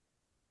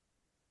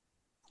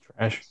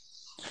 Trash.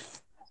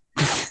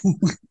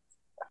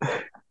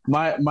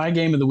 My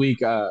game of the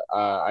week,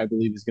 I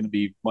believe, is going to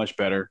be much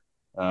better.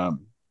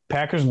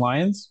 Packers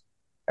Lions.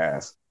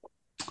 Ass.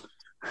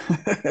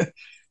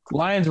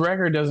 Lions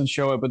record doesn't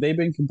show it, but they've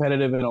been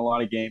competitive in a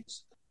lot of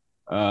games.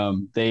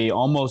 They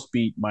almost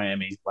beat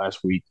Miami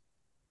last week,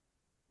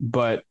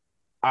 but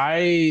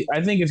I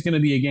think it's going to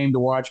be a game to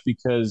watch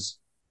because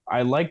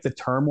I like the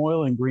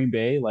turmoil in Green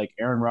Bay. Like,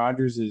 Aaron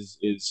Rodgers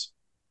is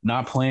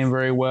not playing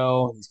very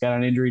well. He's got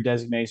an injury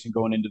designation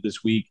going into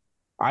this week.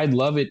 I'd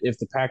love it if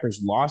the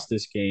Packers lost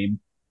this game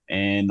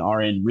and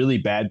are in really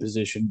bad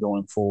position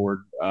going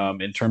forward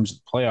in terms of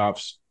the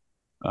playoffs.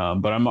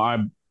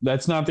 But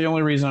that's not the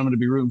only reason I'm going to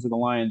be rooting for the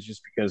Lions,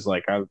 just because,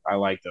 like, I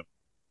like them.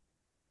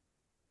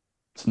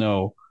 It's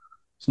no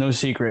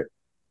secret.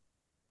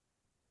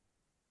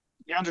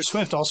 DeAndre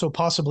Swift also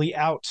possibly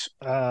out.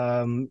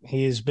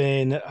 He has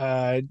been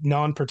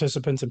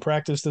non-participant in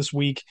practice this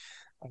week,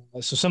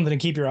 so something to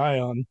keep your eye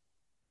on.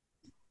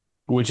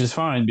 which is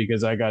fine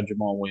because I got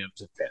Jamal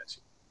Williams in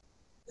fantasy.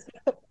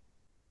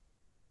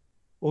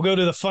 We'll go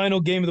to the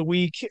final game of the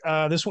week.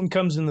 This one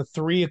comes in the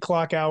 3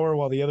 o'clock hour,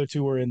 while the other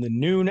two are in the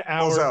noon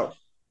Balls hour.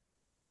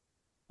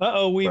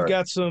 out. We've Sorry.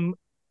 got some.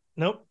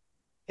 Nope,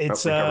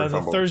 it's recovery the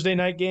fumble. Thursday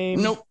night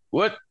game. Nope.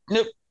 What?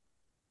 Nope.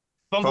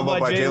 Fumbled Fumble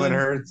by Jalen Jalen.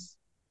 Hurts.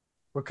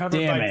 Recovered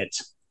Damn it.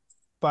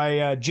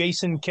 by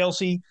Jason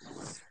Kelsey.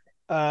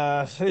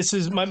 This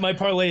is my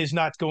parlay is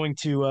not going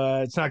to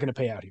it's not going to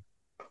pay out here.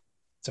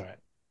 It's all right,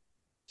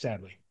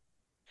 sadly.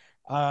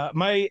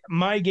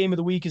 My game of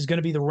the week is going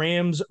to be the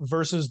Rams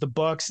versus the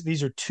Bucks.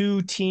 These are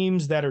two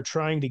teams that are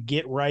trying to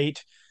get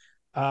right,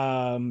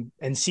 and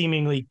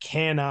seemingly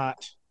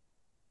cannot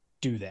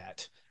do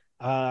that.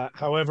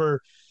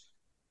 However,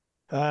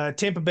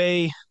 Tampa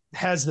Bay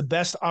has the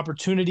best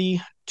opportunity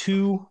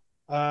to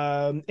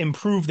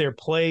improve their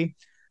play.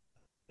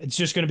 It's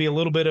just going to be a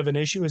little bit of an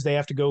issue as they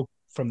have to go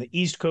from the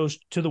East Coast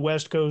to the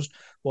West Coast,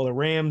 while the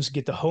Rams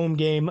get the home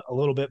game, a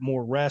little bit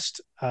more rest,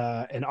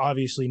 and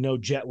obviously no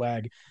jet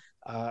lag.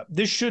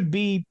 This should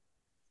be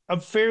a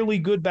fairly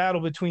good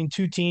battle between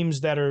two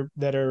teams that are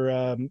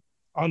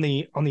on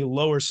the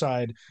lower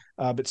side,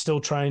 but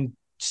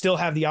still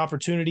have the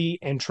opportunity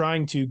and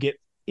trying to get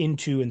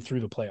into and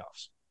through the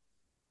playoffs.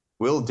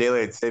 Will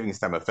daylight savings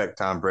time affect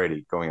Tom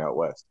Brady going out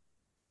west?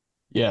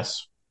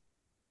 Yes.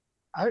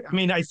 I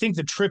mean, I think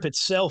the trip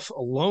itself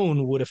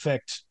alone would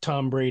affect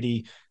Tom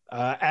Brady.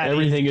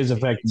 Everything is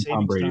affecting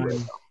Tom Brady right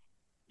now.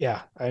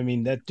 Yeah, I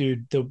mean that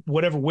dude.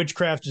 Whatever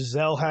witchcraft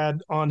Giselle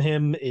had on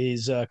him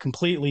is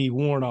completely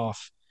worn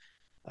off.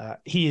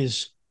 He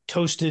is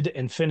toasted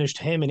and finished.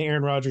 Him and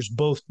Aaron Rodgers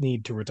both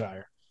need to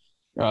retire.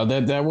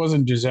 That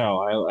wasn't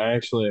Giselle. I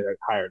actually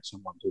hired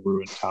someone to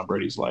ruin Tom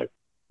Brady's life.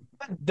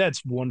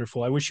 That's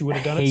wonderful. I wish you would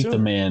have done it I hate sooner.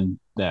 the man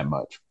that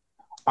much.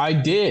 I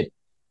did.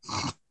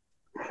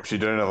 She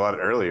did it a lot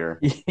earlier.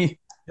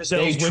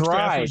 Giselle's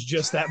witchcraft was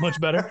just that much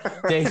better.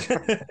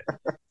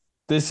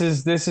 This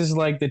is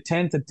like the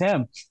 10th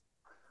attempt.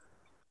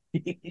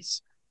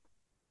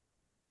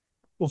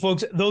 Well,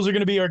 folks, those are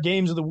going to be our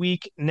games of the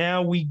week.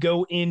 Now we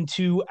go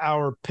into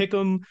our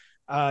pick'em.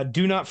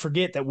 Do not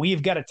forget that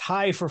we've got a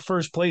tie for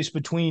first place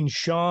between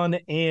Sean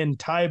and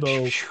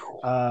Tybo,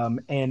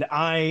 and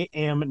I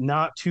am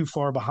not too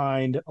far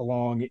behind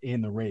along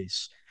in the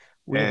race.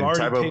 And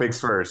Tybo picks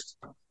first.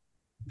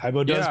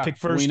 Tybo does pick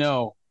first. We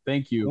know.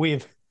 Thank you.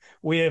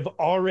 We have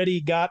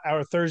already got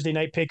our Thursday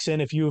night picks in.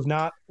 If you have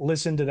not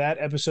listened to that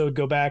episode,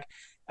 go back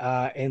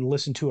and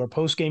listen to our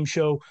post-game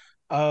show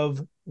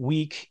of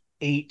Week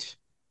 8.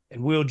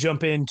 And we'll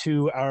jump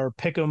into our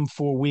pick'em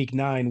for Week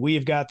 9. We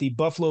have got the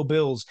Buffalo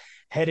Bills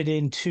headed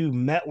into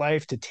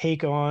MetLife to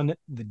take on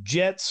the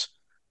Jets,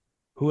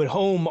 who at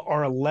home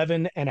are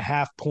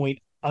 11.5-point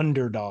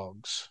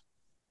underdogs.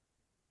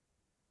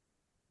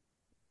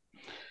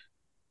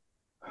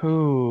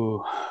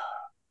 Who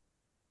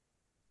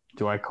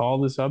do I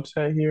call this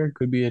upset here?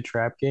 Could be a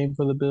trap game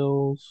for the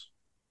Bills.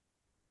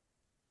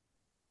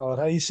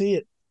 How you see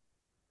it?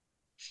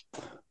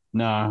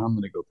 Nah, I'm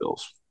gonna go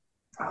Bills.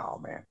 Oh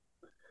man.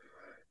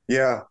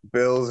 Yeah,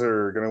 Bills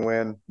are gonna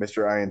win.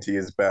 Mr. INT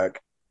is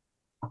back.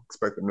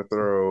 Expect them to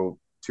throw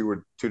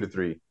two to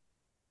three.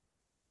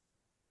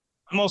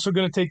 I'm also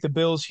going to take the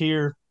Bills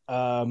here.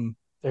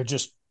 They're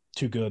just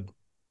too good.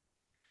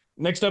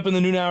 Next up in the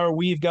noon hour,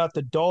 we've got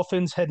the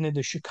Dolphins heading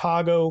into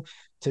Chicago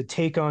to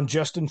take on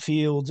Justin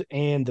Fields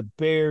and the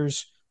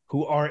Bears,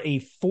 who are a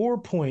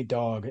 4-point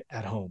dog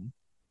at home.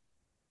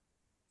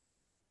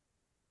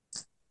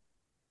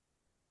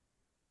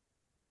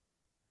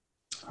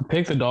 I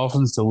picked the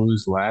Dolphins to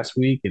lose last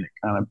week, and it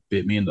kind of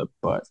bit me in the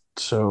butt.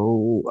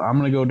 So I'm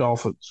going to go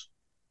Dolphins.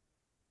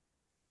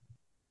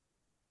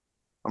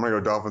 I'm going to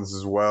go Dolphins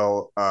as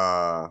well.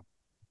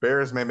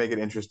 Bears may make it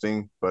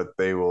interesting, but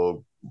they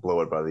will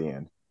blow it by the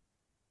end.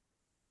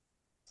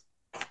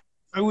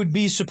 I would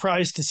be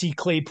surprised to see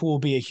Claypool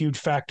be a huge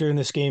factor in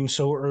this game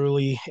so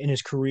early in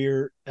his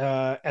career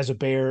as a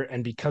Bear,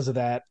 and because of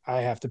that,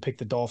 I have to pick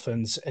the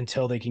Dolphins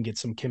until they can get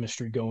some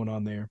chemistry going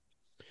on there.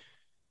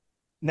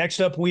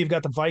 Next up, we've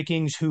got the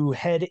Vikings, who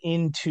head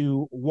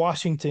into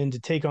Washington to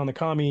take on the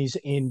Commies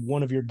in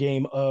one of your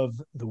game of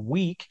the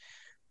week.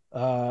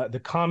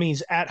 The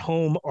Commies at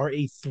home are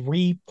a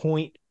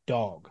 3-point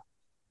dog.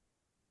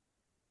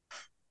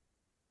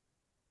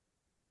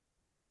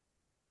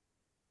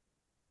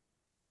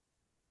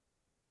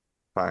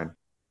 Fine.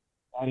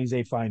 That is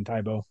a fine,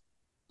 Tybo.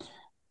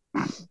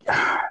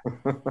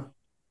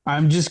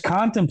 I'm just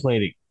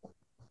contemplating.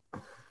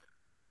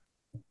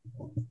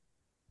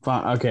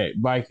 Fine. Okay,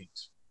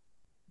 Vikings.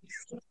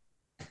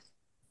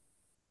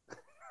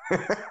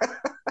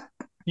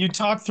 You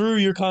talk through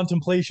your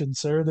contemplation,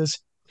 sir. This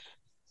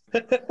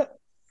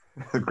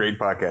great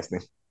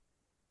podcasting.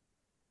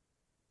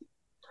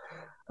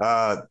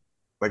 Like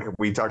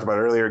we talked about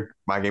earlier,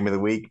 my game of the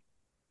week,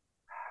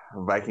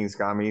 Vikings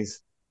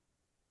Commies.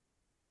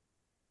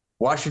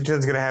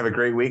 Washington's going to have a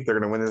great week. They're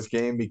going to win this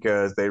game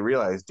because they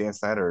realize Dan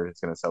Snyder is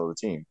going to sell the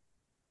team.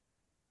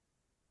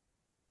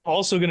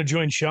 Also going to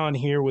join Sean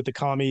here with the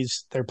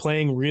commies. They're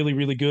playing really,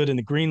 really good. And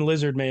the Green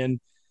Lizard,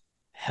 man,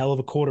 hell of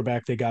a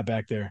quarterback they got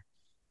back there.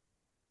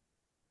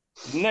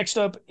 Next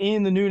up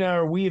in the noon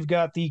hour, we've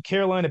got the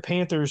Carolina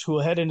Panthers who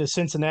will head into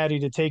Cincinnati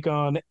to take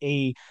on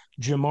a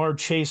Jamar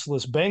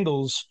Chaseless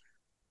Bengals.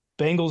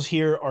 Bengals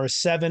here are a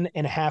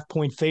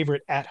 7.5-point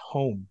favorite at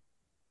home.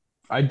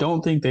 I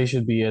don't think they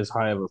should be as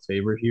high of a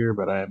favorite here,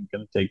 but I am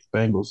going to take the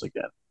Bengals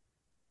again.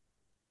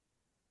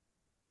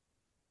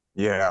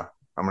 Yeah,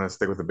 I'm going to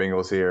stick with the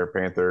Bengals here.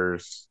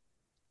 Panthers,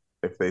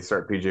 if they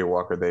start PJ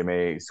Walker, they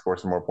may score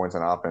some more points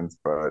on offense,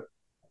 but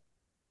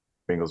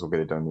Bengals will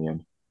get it done in the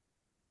end.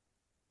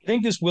 I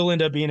think this will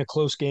end up being a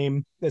close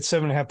game. That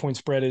 7.5-point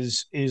spread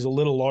is a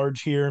little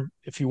large here.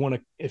 If you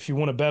want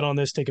to bet on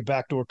this, take a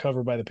backdoor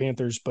cover by the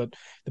Panthers, but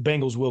the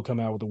Bengals will come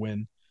out with a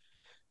win.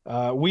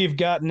 We've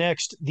got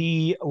next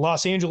the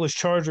Los Angeles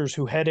Chargers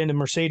who head into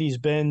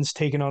Mercedes-Benz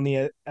taking on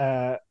the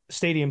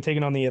stadium,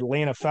 taking on the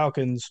Atlanta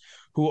Falcons,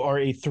 who are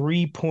a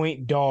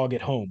 3-point dog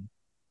at home.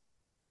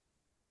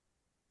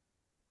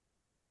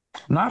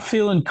 I'm not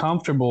feeling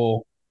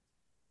comfortable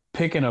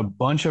picking a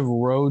bunch of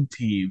road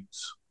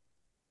teams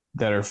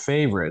that are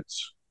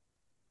favorites.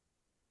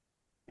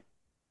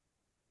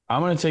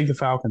 I'm going to take the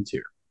Falcons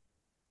here.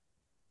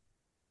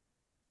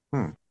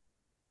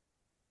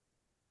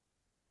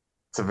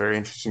 It's a very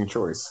interesting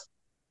choice.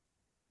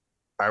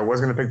 I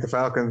was going to pick the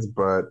Falcons,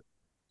 but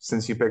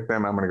since you picked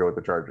them, I'm going to go with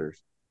the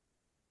Chargers.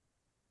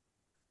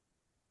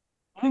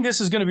 I think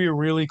this is going to be a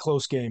really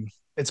close game.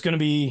 It's going to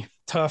be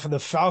tough. The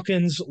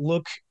Falcons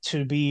look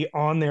to be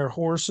on their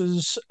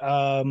horses.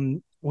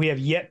 We have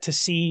yet to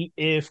see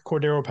if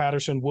Cordero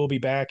Patterson will be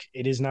back.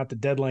 It is not the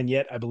deadline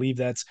yet. I believe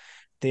that's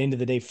the end of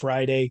the day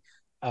Friday.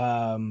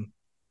 So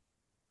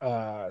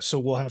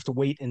we'll have to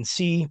wait and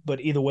see.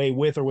 But either way,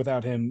 with or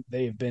without him,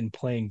 they have been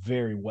playing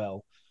very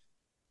well.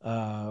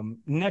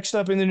 Next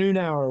up in the noon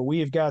hour, we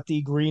have got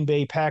the Green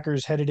Bay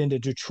Packers headed into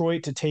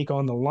Detroit to take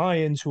on the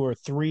Lions, who are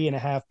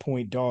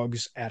 3.5-point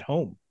dogs at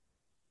home.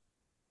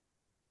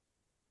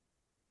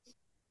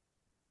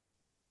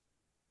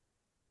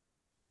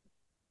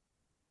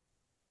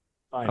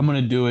 I'm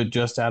going to do it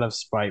just out of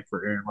spite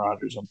for Aaron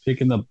Rodgers. I'm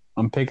picking the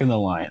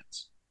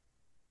Lions.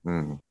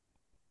 You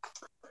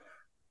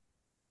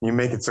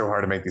make it so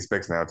hard to make these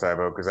picks now,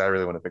 Tybo, because I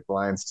really want to pick the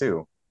Lions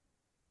too.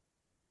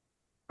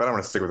 But I'm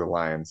going to stick with the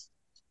Lions.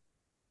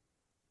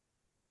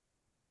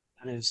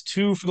 That is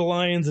 2 for the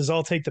Lions, as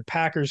I'll take the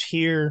Packers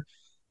here.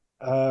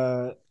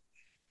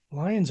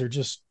 Lions are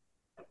just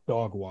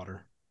dog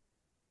water.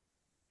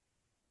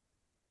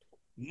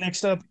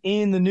 Next up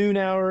in the noon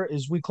hour,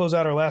 as we close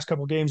out our last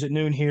couple games at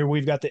noon here,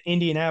 we've got the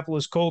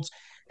Indianapolis Colts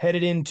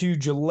headed into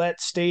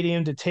Gillette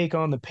Stadium to take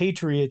on the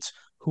Patriots,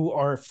 who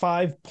are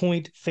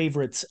 5-point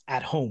favorites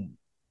at home.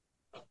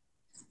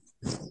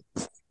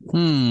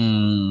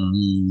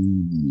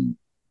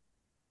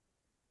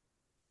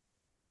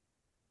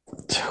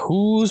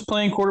 Who's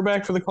playing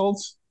quarterback for the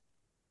Colts?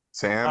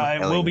 Sam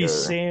It Ehlinger. will be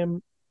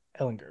Sam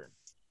Ehlinger.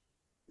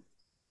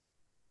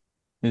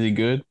 Is he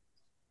good?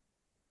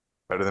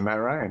 Better than Matt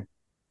Ryan.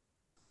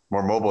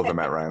 More mobile than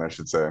Matt Ryan, I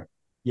should say.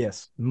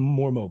 Yes,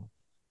 more mobile.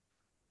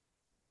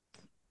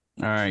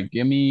 All right,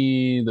 give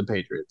me the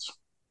Patriots.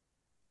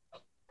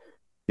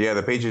 Yeah,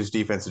 the Patriots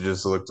defense has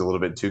just looked a little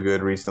bit too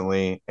good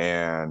recently,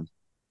 and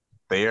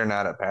they are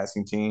not a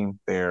passing team.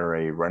 They are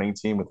a running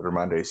team with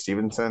Ramondre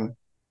Stevenson,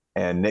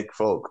 and Nick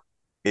Folk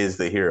is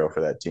the hero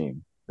for that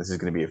team. This is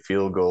going to be a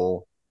field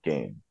goal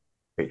game,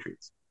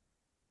 Patriots.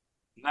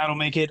 That'll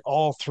make it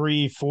all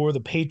 3 for the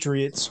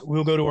Patriots.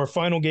 We'll go to our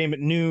final game at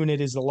noon.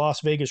 It is the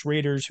Las Vegas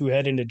Raiders who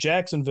head into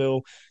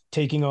Jacksonville,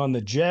 taking on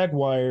the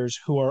Jaguars,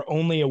 who are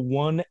only a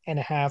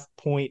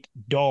 1.5-point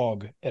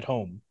dog at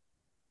home.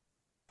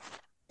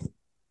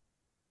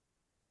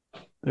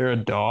 They're a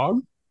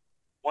dog?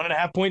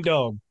 1.5-point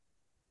dog.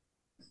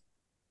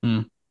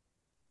 Give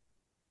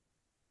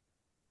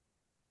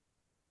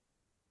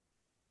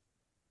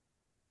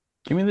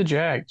me the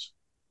Jags.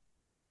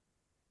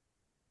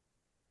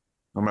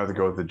 I'm going to have to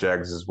go with the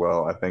Jags as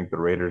well. I think the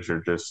Raiders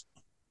are just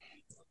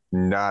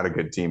not a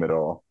good team at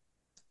all.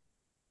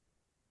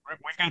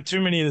 We've got too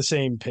many of the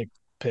same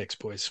picks,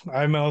 boys.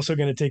 I'm also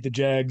going to take the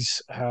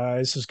Jags.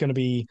 This is going to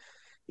be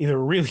either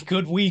a really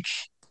good week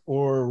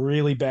or a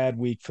really bad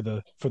week for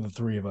the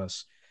 3 of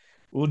us.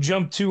 We'll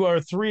jump to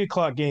our 3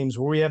 o'clock games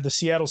where we have the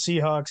Seattle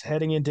Seahawks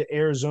heading into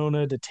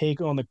Arizona to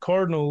take on the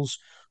Cardinals,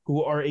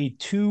 who are a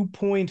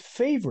 2-point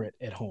favorite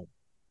at home.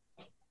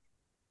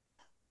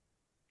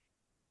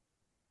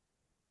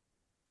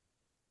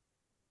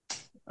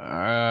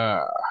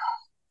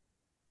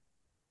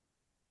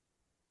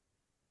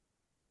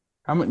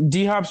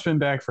 D-Hop's been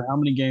back for how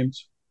many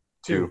games?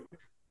 2.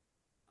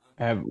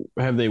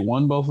 Have they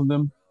won both of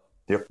them?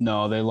 Yep.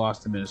 No, they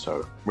lost to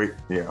Minnesota.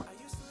 Yeah.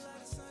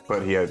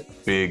 But he had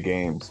big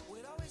games.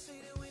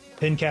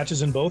 10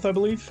 catches in both, I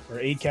believe, or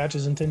 8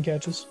 catches and 10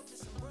 catches.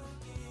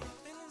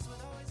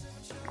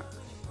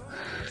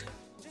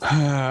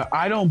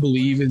 I don't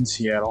believe in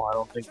Seattle. I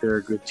don't think they're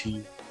a good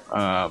team.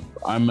 I'm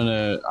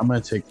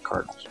gonna take the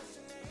Cardinals.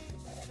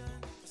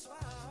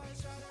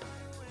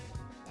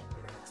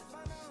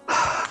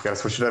 Got to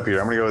switch it up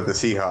here. I'm going to go with the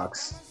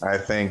Seahawks. I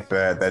think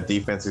that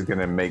defense is going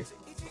to make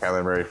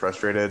Kyler Murray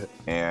frustrated,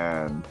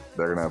 and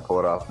they're going to pull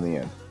it off in the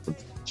end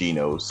with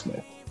Geno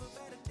Smith.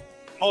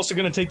 Also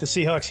going to take the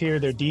Seahawks here.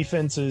 Their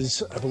defense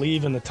is, I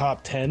believe, in the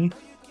top 10.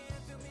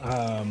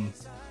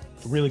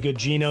 Really good.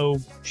 Geno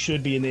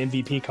should be in the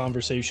MVP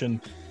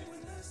conversation.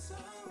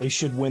 They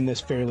should win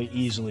this fairly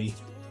easily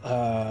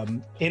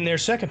in their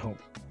second home.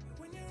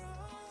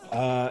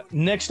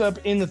 Next up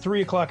in the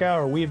 3 o'clock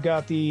hour, we've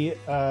got the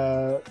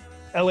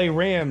LA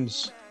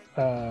Rams.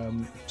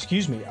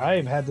 Excuse me,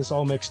 I've had this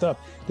all mixed up.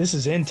 This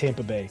is in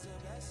Tampa Bay.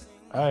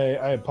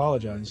 I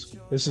apologize.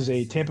 This is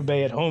a Tampa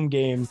Bay at home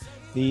game.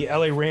 The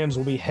LA Rams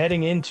will be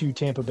heading into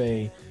Tampa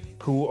Bay,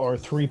 who are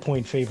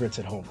 3-point favorites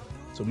at home.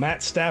 So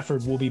Matt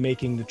Stafford will be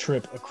making the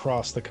trip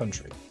across the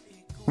country.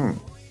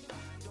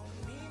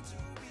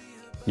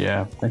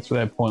 Yeah, thanks for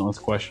that pointless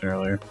question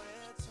earlier.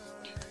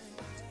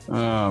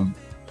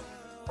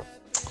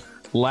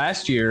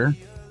 Last year,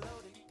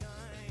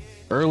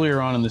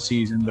 earlier on in the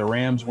season, the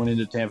Rams went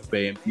into Tampa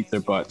Bay and beat their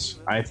butts.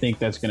 I think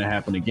that's going to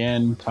happen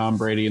again. Tom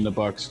Brady and the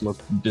Bucs look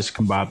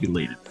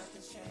discombobulated.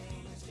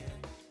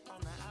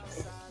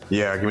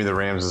 Yeah, give me the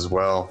Rams as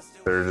well.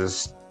 They're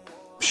just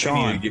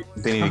Sean.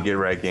 They need to get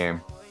right game.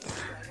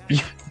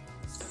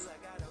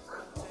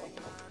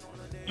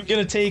 I'm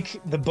going to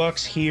take the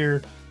Bucs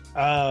here.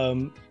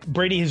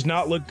 Brady has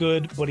not looked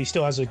good, but he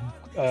still has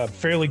a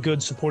fairly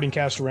good supporting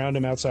cast around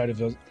him outside of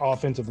the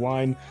offensive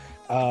line.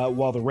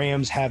 While the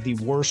Rams have the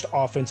worst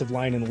offensive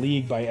line in the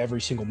league by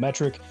every single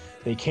metric.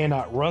 They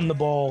cannot run the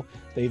ball.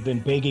 They've been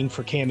begging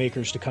for Cam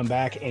Akers to come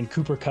back, and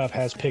Cooper Kupp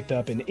has picked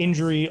up an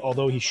injury.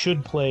 Although he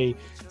should play,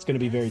 it's going to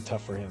be very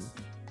tough for him.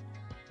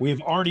 We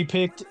have already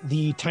picked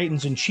the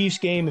Titans and Chiefs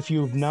game. If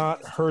you have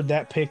not heard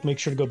that pick, make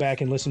sure to go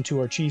back and listen to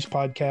our Chiefs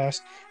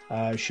podcast.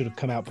 Should have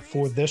come out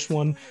before this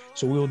one.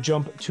 So we will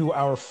jump to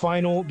our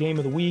final game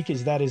of the week,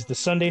 that is the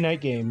Sunday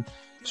night game.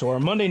 So our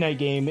Monday night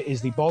game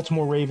is the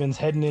Baltimore Ravens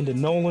heading into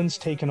Nolan's,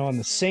 taking on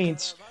the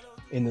Saints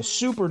in the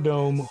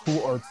Superdome,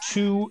 who are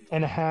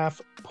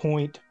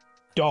 2.5-point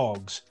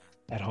dogs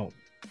at home.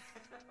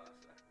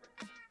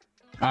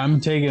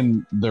 I'm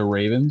taking the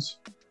Ravens.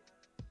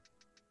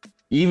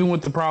 Even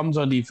with the problems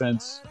on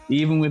defense,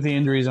 even with the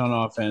injuries on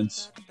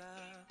offense,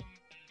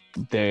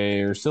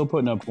 they're still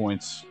putting up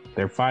points.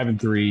 They're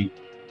 5-3.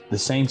 The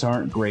Saints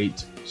aren't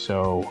great,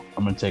 so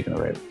I'm going to take the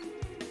Ravens.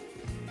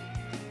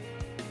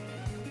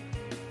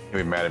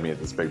 You'll be mad at me at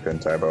this Big Ten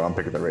tie, but I'm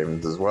picking the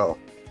Ravens as well.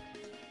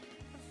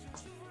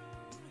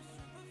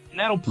 And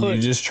that'll put.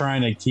 You're just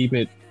trying to keep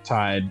it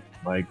tied.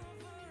 Like,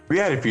 we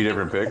had a few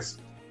different picks.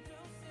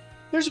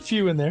 There's a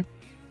few in there.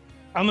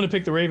 I'm going to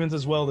pick the Ravens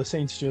as well. The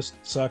Saints just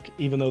suck,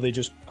 even though they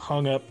just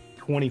hung up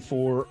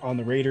 24 on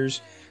the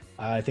Raiders.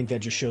 I think that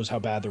just shows how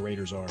bad the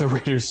Raiders are. The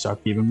Raiders suck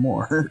even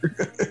more.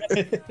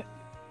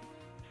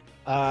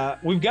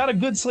 We've got a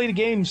good slate of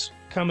games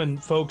coming,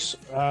 folks.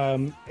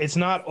 It's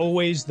not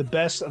always the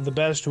best of the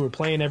best who are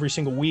playing every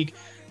single week,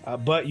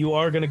 but you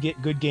are going to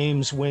get good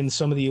games when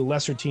some of the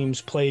lesser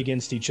teams play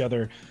against each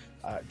other,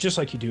 just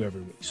like you do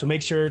every week. So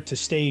make sure to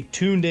stay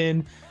tuned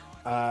in,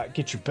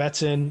 get your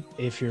bets in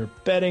if you're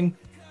betting.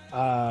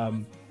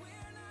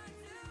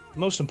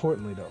 Most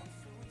importantly, though,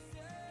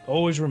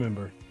 always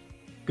remember,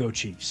 go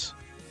Chiefs.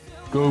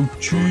 Go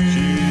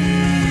Chiefs!